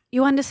things.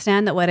 You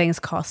understand that weddings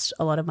cost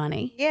a lot of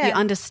money. Yeah. You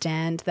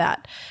understand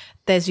that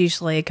there's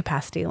usually a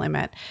capacity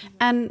limit,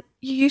 and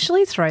you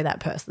usually throw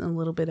that person a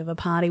little bit of a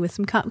party with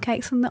some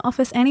cupcakes in the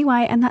office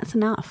anyway, and that's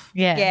enough.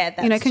 Yeah. Yeah,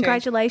 that's true.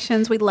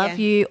 Congratulations. We love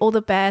you. All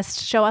the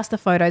best. Show us the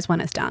photos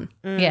when it's done.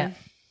 Yeah.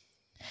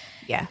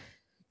 Yeah.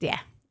 Yeah.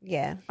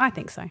 Yeah. I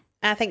think so.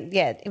 I think,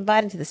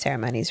 inviting to the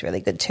ceremony is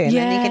really good too. And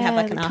then you can have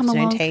like an come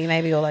afternoon along. tea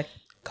maybe, or like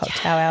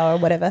cocktail hour or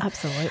whatever.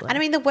 Absolutely. And I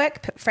mean, the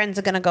work friends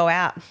are going to go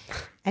out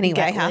anyway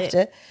Get lit.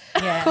 after.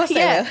 Yeah. Of course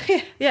they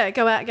will. Yeah,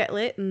 go out, get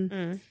lit,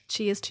 and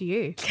cheers to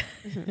you.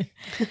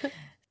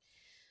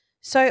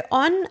 So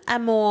on a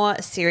more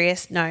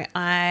serious note,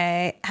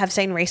 I have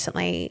seen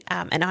recently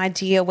an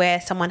idea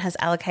where someone has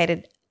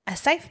allocated a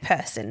safe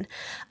person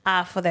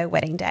for their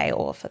wedding day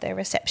or for their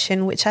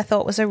reception, which I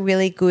thought was a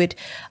really good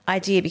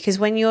idea, because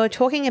when you're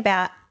talking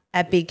about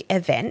a big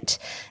event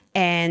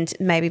and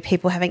maybe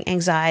people having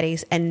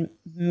anxieties and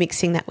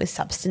mixing that with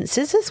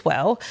substances as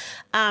well,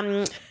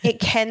 it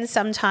can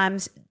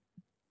sometimes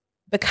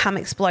become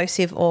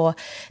explosive, or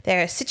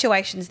there are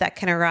situations that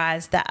can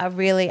arise that are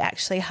really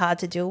actually hard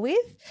to deal with.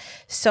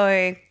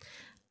 So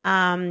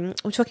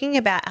we're talking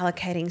about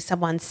allocating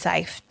someone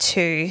safe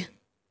to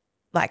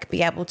like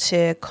be able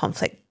to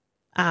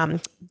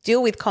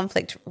deal with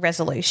conflict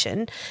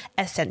resolution,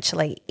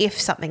 essentially, if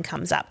something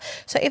comes up.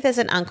 So if there's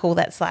an uncle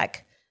that's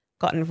like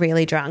gotten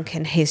really drunk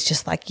and he's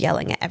just like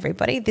yelling at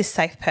everybody, this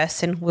safe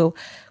person will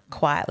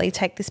quietly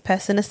take this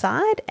person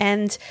aside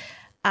and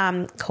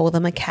call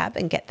them a cab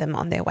and get them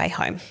on their way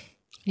home.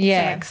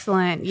 Yeah.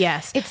 Excellent.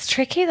 Yes. It's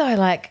tricky though,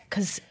 like,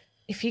 because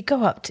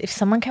if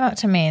someone came up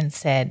to me and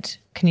said,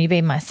 can you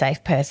be my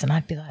safe person?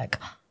 I'd be like,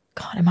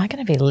 God, am I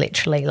going to be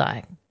literally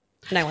like,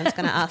 No one's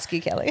going to ask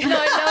you, Kelly.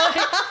 no,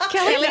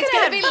 Kelly's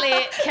going to be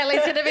lit. Kelly's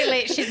going to be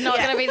lit. She's not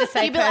going to be the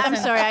safe You'd be like, person.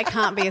 I'm sorry, I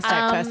can't be a safe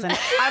person.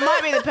 I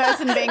might be the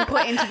person being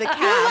put into the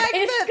cab. Like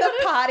the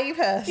party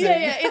person.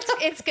 Yeah.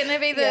 It's going to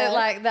be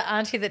the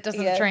auntie that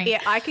doesn't drink.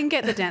 Yeah, I can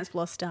get the dance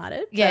floor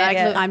started.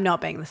 Yeah, but I'm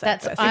not being the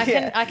safe person.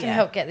 I can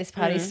help get this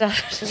party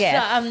started.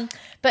 Yeah.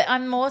 But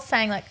I'm more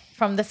saying, like,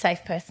 from the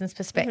safe person's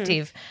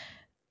perspective,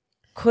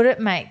 could it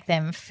make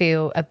them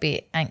feel a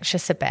bit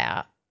anxious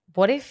about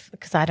what if,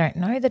 because I don't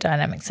know the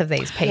dynamics of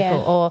these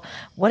people, or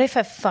what if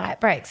a fight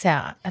breaks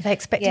out? Are they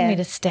expecting me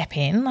to step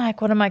in? Like,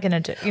 what am I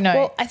going to do? You know?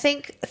 Well, I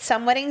think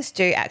some weddings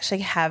do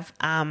actually have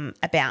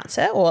a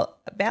bouncer or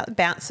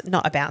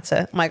not a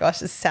bouncer. Oh my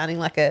gosh, it's sounding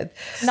like a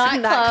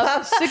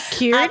Nightclub.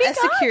 Security guard? A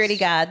security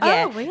guard,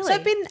 yeah. Oh, really? So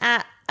I've been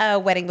at a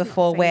wedding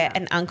before where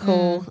an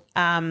uncle,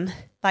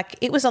 like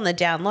it was on the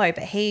down low,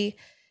 but he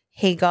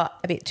got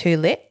a bit too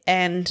lit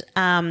and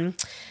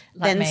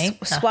then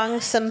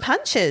swung some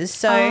punches.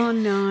 So, oh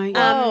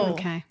no!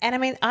 Okay. And I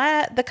mean,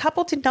 the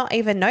couple did not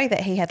even know that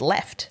he had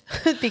left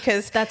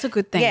because that's a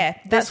good thing. Yeah,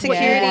 the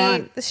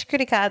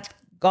security guard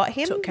got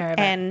him, took care of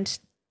and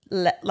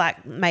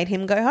made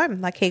him go home.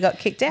 Like he got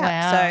kicked out.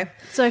 Wow.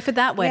 So for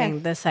that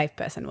wedding, the safe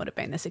person would have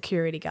been the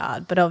security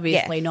guard, but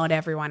obviously not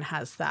everyone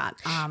has that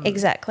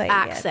exactly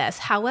access.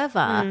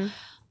 However,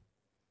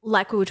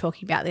 like we were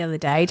talking about the other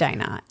day,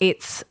 Dana,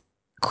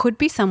 could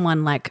be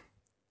someone like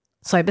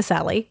Sober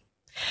Sally.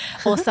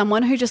 Or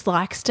someone who just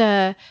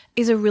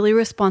is a really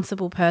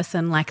responsible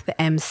person like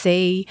the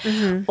MC,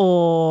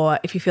 or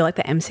if you feel like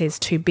the MC is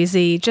too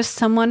busy, just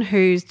someone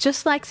who's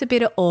just likes a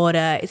bit of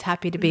order, is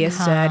happy to be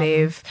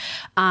assertive,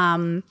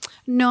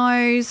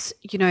 knows,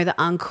 the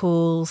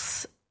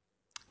uncle's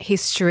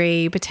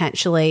history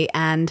potentially,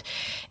 and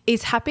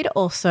is happy to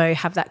also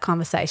have that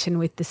conversation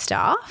with the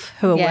staff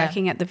who are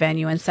working at the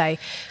venue and say,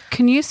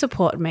 can you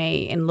support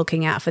me in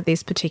looking out for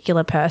this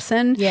particular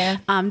person? Yeah.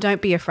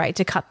 Don't be afraid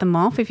to cut them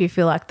off if you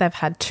feel like they've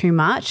had too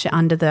much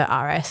under the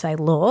RSA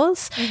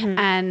laws.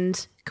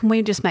 And can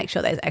we just make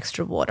sure there's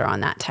extra water on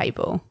that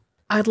table?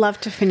 I'd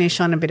love to finish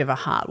on a bit of a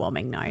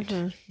heartwarming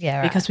note. Yeah,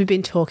 right. Because we've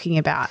been talking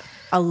about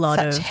a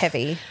lot of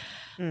heavy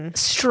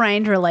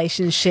strained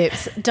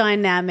relationships,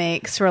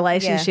 dynamics,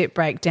 relationship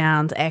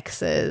breakdowns,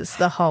 exes,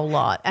 the whole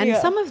lot. And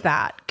some of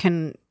that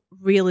can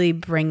really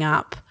bring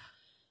up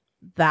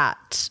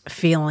that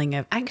feeling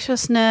of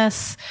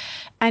anxiousness,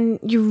 and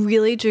you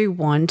really do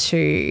want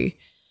to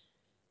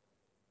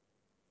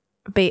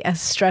be as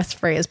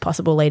stress-free as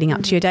possible leading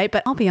up to your date.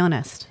 But I'll be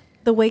honest,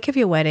 the week of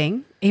your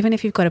wedding, even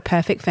if you've got a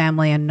perfect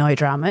family and no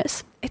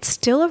dramas, it's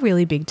still a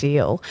really big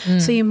deal.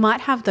 So you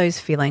might have those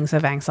feelings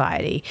of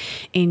anxiety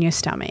in your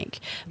stomach.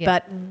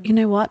 But you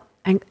know what?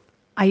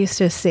 I used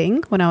to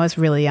sing when I was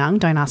really young.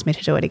 Don't ask me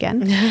to do it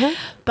again.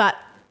 But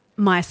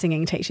my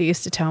singing teacher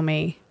used to tell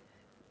me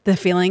the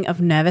feeling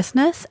of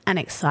nervousness and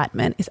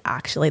excitement is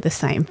actually the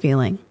same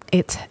feeling.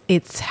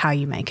 It's how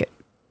you make it,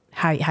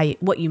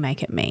 what you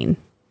make it mean.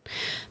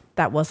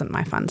 That wasn't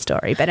my fun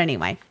story. But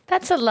anyway.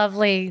 That's a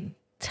lovely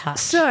touch.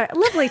 So,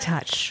 lovely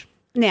touch.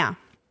 Now,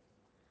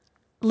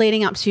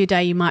 leading up to your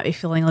day, you might be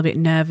feeling a little bit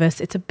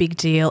nervous. It's a big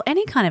deal.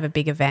 Any kind of a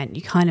big event,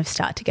 you kind of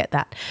start to get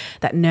that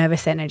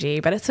nervous energy,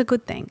 but it's a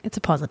good thing. It's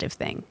a positive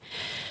thing.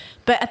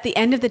 But at the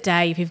end of the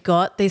day, if you've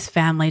got these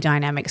family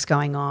dynamics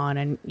going on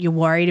and you're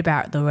worried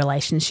about the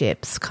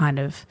relationships kind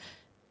of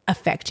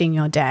affecting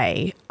your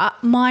day,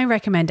 my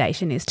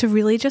recommendation is to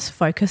really just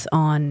focus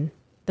on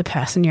the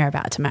person you're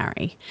about to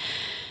marry.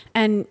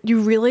 And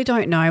you really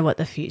don't know what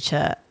the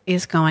future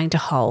is going to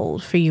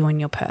hold for you and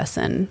your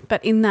person.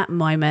 But in that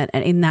moment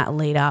and in that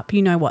lead up,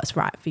 you know what's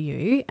right for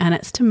you, and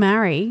it's to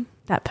marry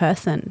that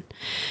person.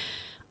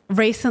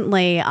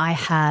 Recently, I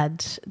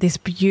had this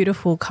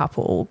beautiful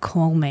couple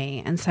call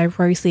me and say,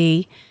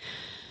 Rosie,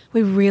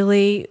 we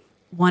really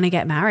want to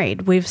get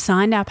married. We've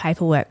signed our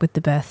paperwork with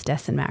the Births,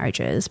 Deaths and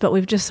Marriages, but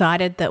we've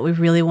decided that we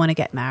really want to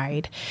get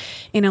married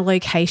in a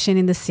location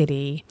in the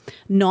city,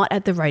 not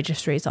at the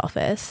registry's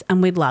office,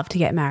 and we'd love to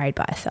get married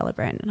by a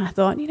celebrant. And I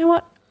thought, you know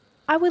what?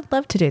 I would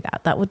love to do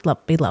that. That would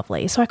be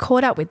lovely. So I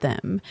caught up with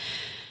them,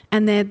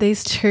 and they're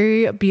these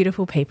two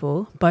beautiful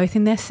people, both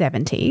in their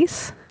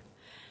 70s,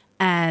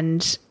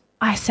 and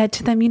I said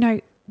to them,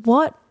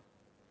 what's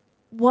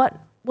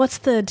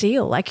the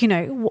deal? Like,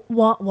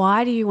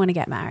 why do you want to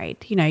get married?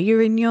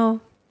 You're in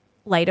your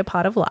later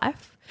part of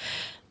life.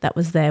 That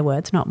was their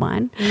words, not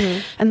mine.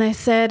 And they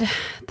said,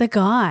 the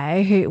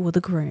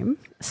groom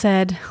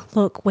said,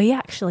 look, we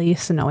actually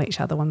used to know each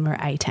other when we were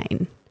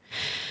 18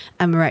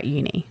 and we're at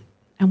uni,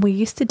 and we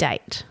used to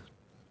date,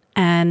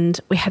 and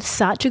we had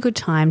such a good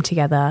time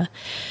together.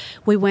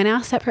 We went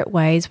our separate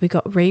ways. We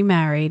got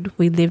remarried.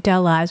 We lived our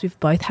lives. We've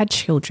both had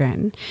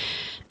children.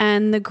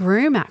 And the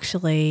groom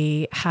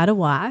actually had a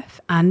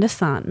wife and a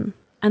son,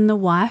 and the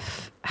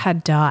wife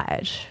had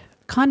died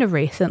kind of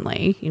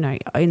recently,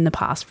 in the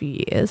past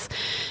few years.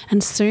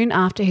 And soon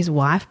after his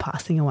wife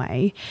passing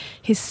away,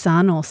 his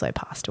son also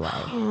passed away.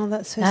 Oh,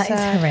 that's so sad.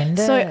 That is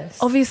horrendous. So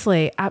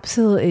obviously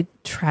absolutely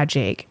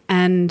tragic,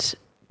 and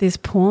this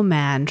poor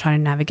man trying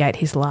to navigate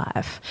his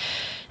life.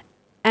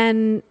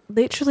 And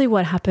literally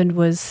what happened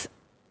was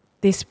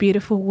this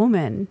beautiful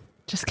woman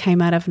just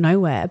came out of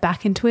nowhere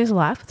back into his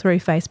life through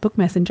Facebook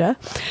Messenger,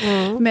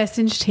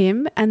 messaged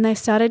him, and they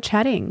started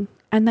chatting,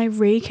 and they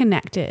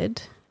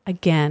reconnected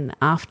again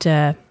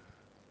after,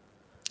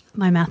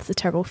 my maths are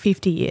terrible,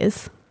 50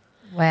 years.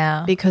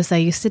 Wow. Because they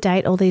used to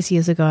date all these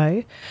years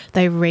ago.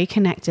 They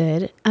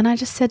reconnected, and I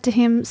just said to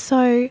him,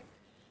 so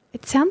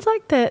it sounds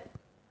like that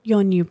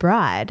your new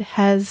bride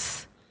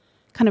has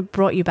kind of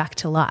brought you back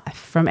to life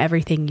from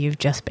everything you've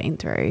just been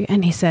through.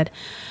 And he said,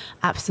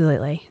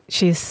 absolutely.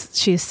 She's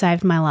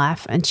saved my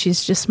life, and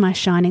she's just my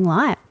shining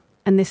light.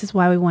 And this is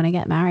why we want to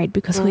get married,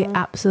 because we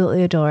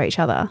absolutely adore each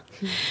other.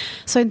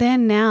 So they're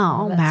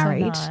now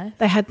married. So nice.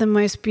 They had the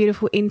most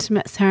beautiful,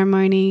 intimate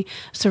ceremony,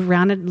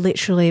 surrounded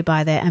literally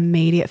by their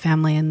immediate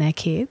family and their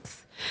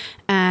kids.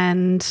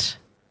 And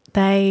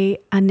they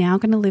are now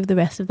going to live the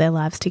rest of their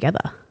lives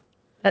together.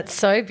 That's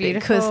so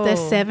beautiful. Because they're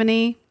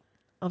 70,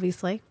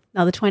 obviously.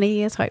 Another 20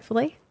 years,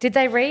 hopefully. Did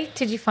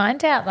you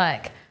find out,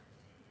 like,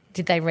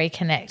 did they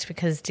reconnect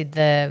because did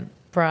the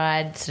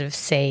bride sort of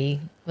see,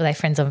 were they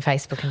friends on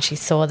Facebook and she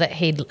saw that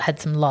he'd had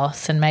some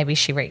loss and maybe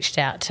she reached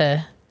out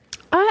to...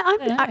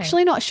 I'm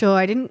actually not sure.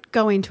 I didn't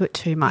go into it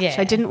too much. Yeah.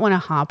 I didn't want to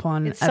harp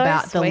on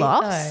about the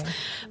loss,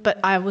 but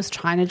I was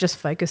trying to just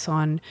focus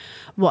on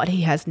what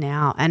he has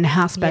now and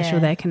how special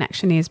their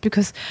connection is,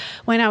 because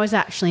when I was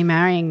actually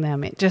marrying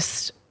them,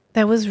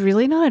 there was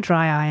really not a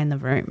dry eye in the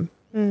room.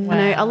 Wow. I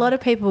know a lot of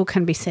people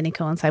can be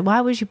cynical and say,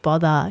 why would you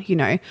bother,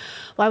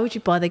 why would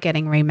you bother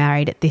getting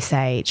remarried at this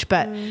age?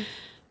 But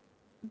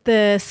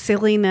the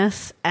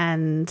silliness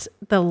and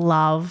the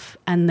love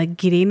and the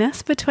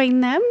giddiness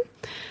between them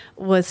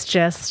was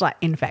just like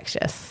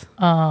infectious.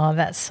 Oh,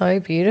 that's so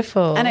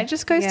beautiful. And it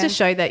just goes to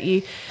show that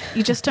you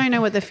just don't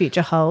know what the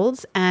future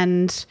holds,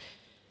 and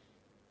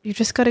you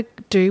just got to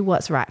do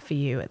what's right for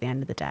you at the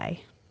end of the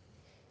day.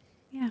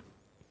 Yeah.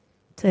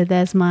 So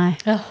there's my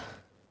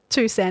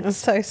 2 cents. That's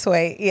so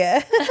sweet,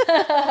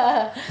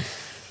 yeah.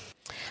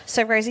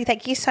 So, Rosie,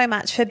 thank you so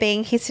much for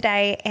being here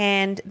today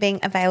and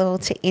being available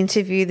to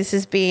interview. This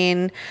has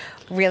been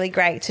really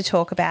great to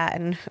talk about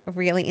and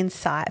really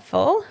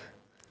insightful.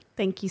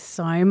 Thank you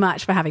so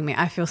much for having me.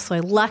 I feel so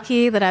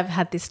lucky that I've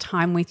had this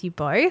time with you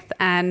both,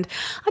 and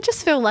I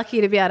just feel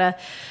lucky to be able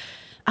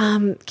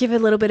to give a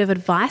little bit of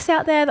advice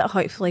out there that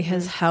hopefully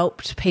has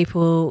helped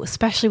people,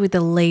 especially with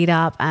the lead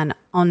up and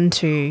on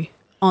the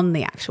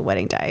actual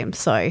wedding day.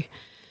 So...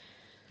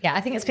 yeah,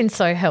 I think it's been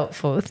so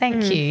helpful.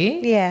 Thank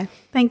you. Yeah.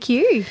 Thank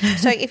you.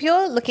 So if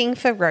you're looking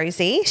for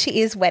Rosie, she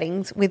is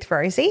Weddings with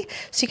Rosie.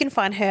 So you can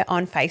find her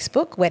on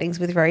Facebook, Weddings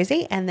with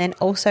Rosie, and then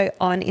also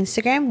on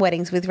Instagram,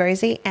 Weddings with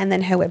Rosie, and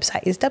then her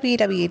website is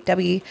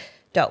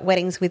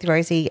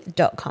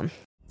www.weddingswithrosie.com.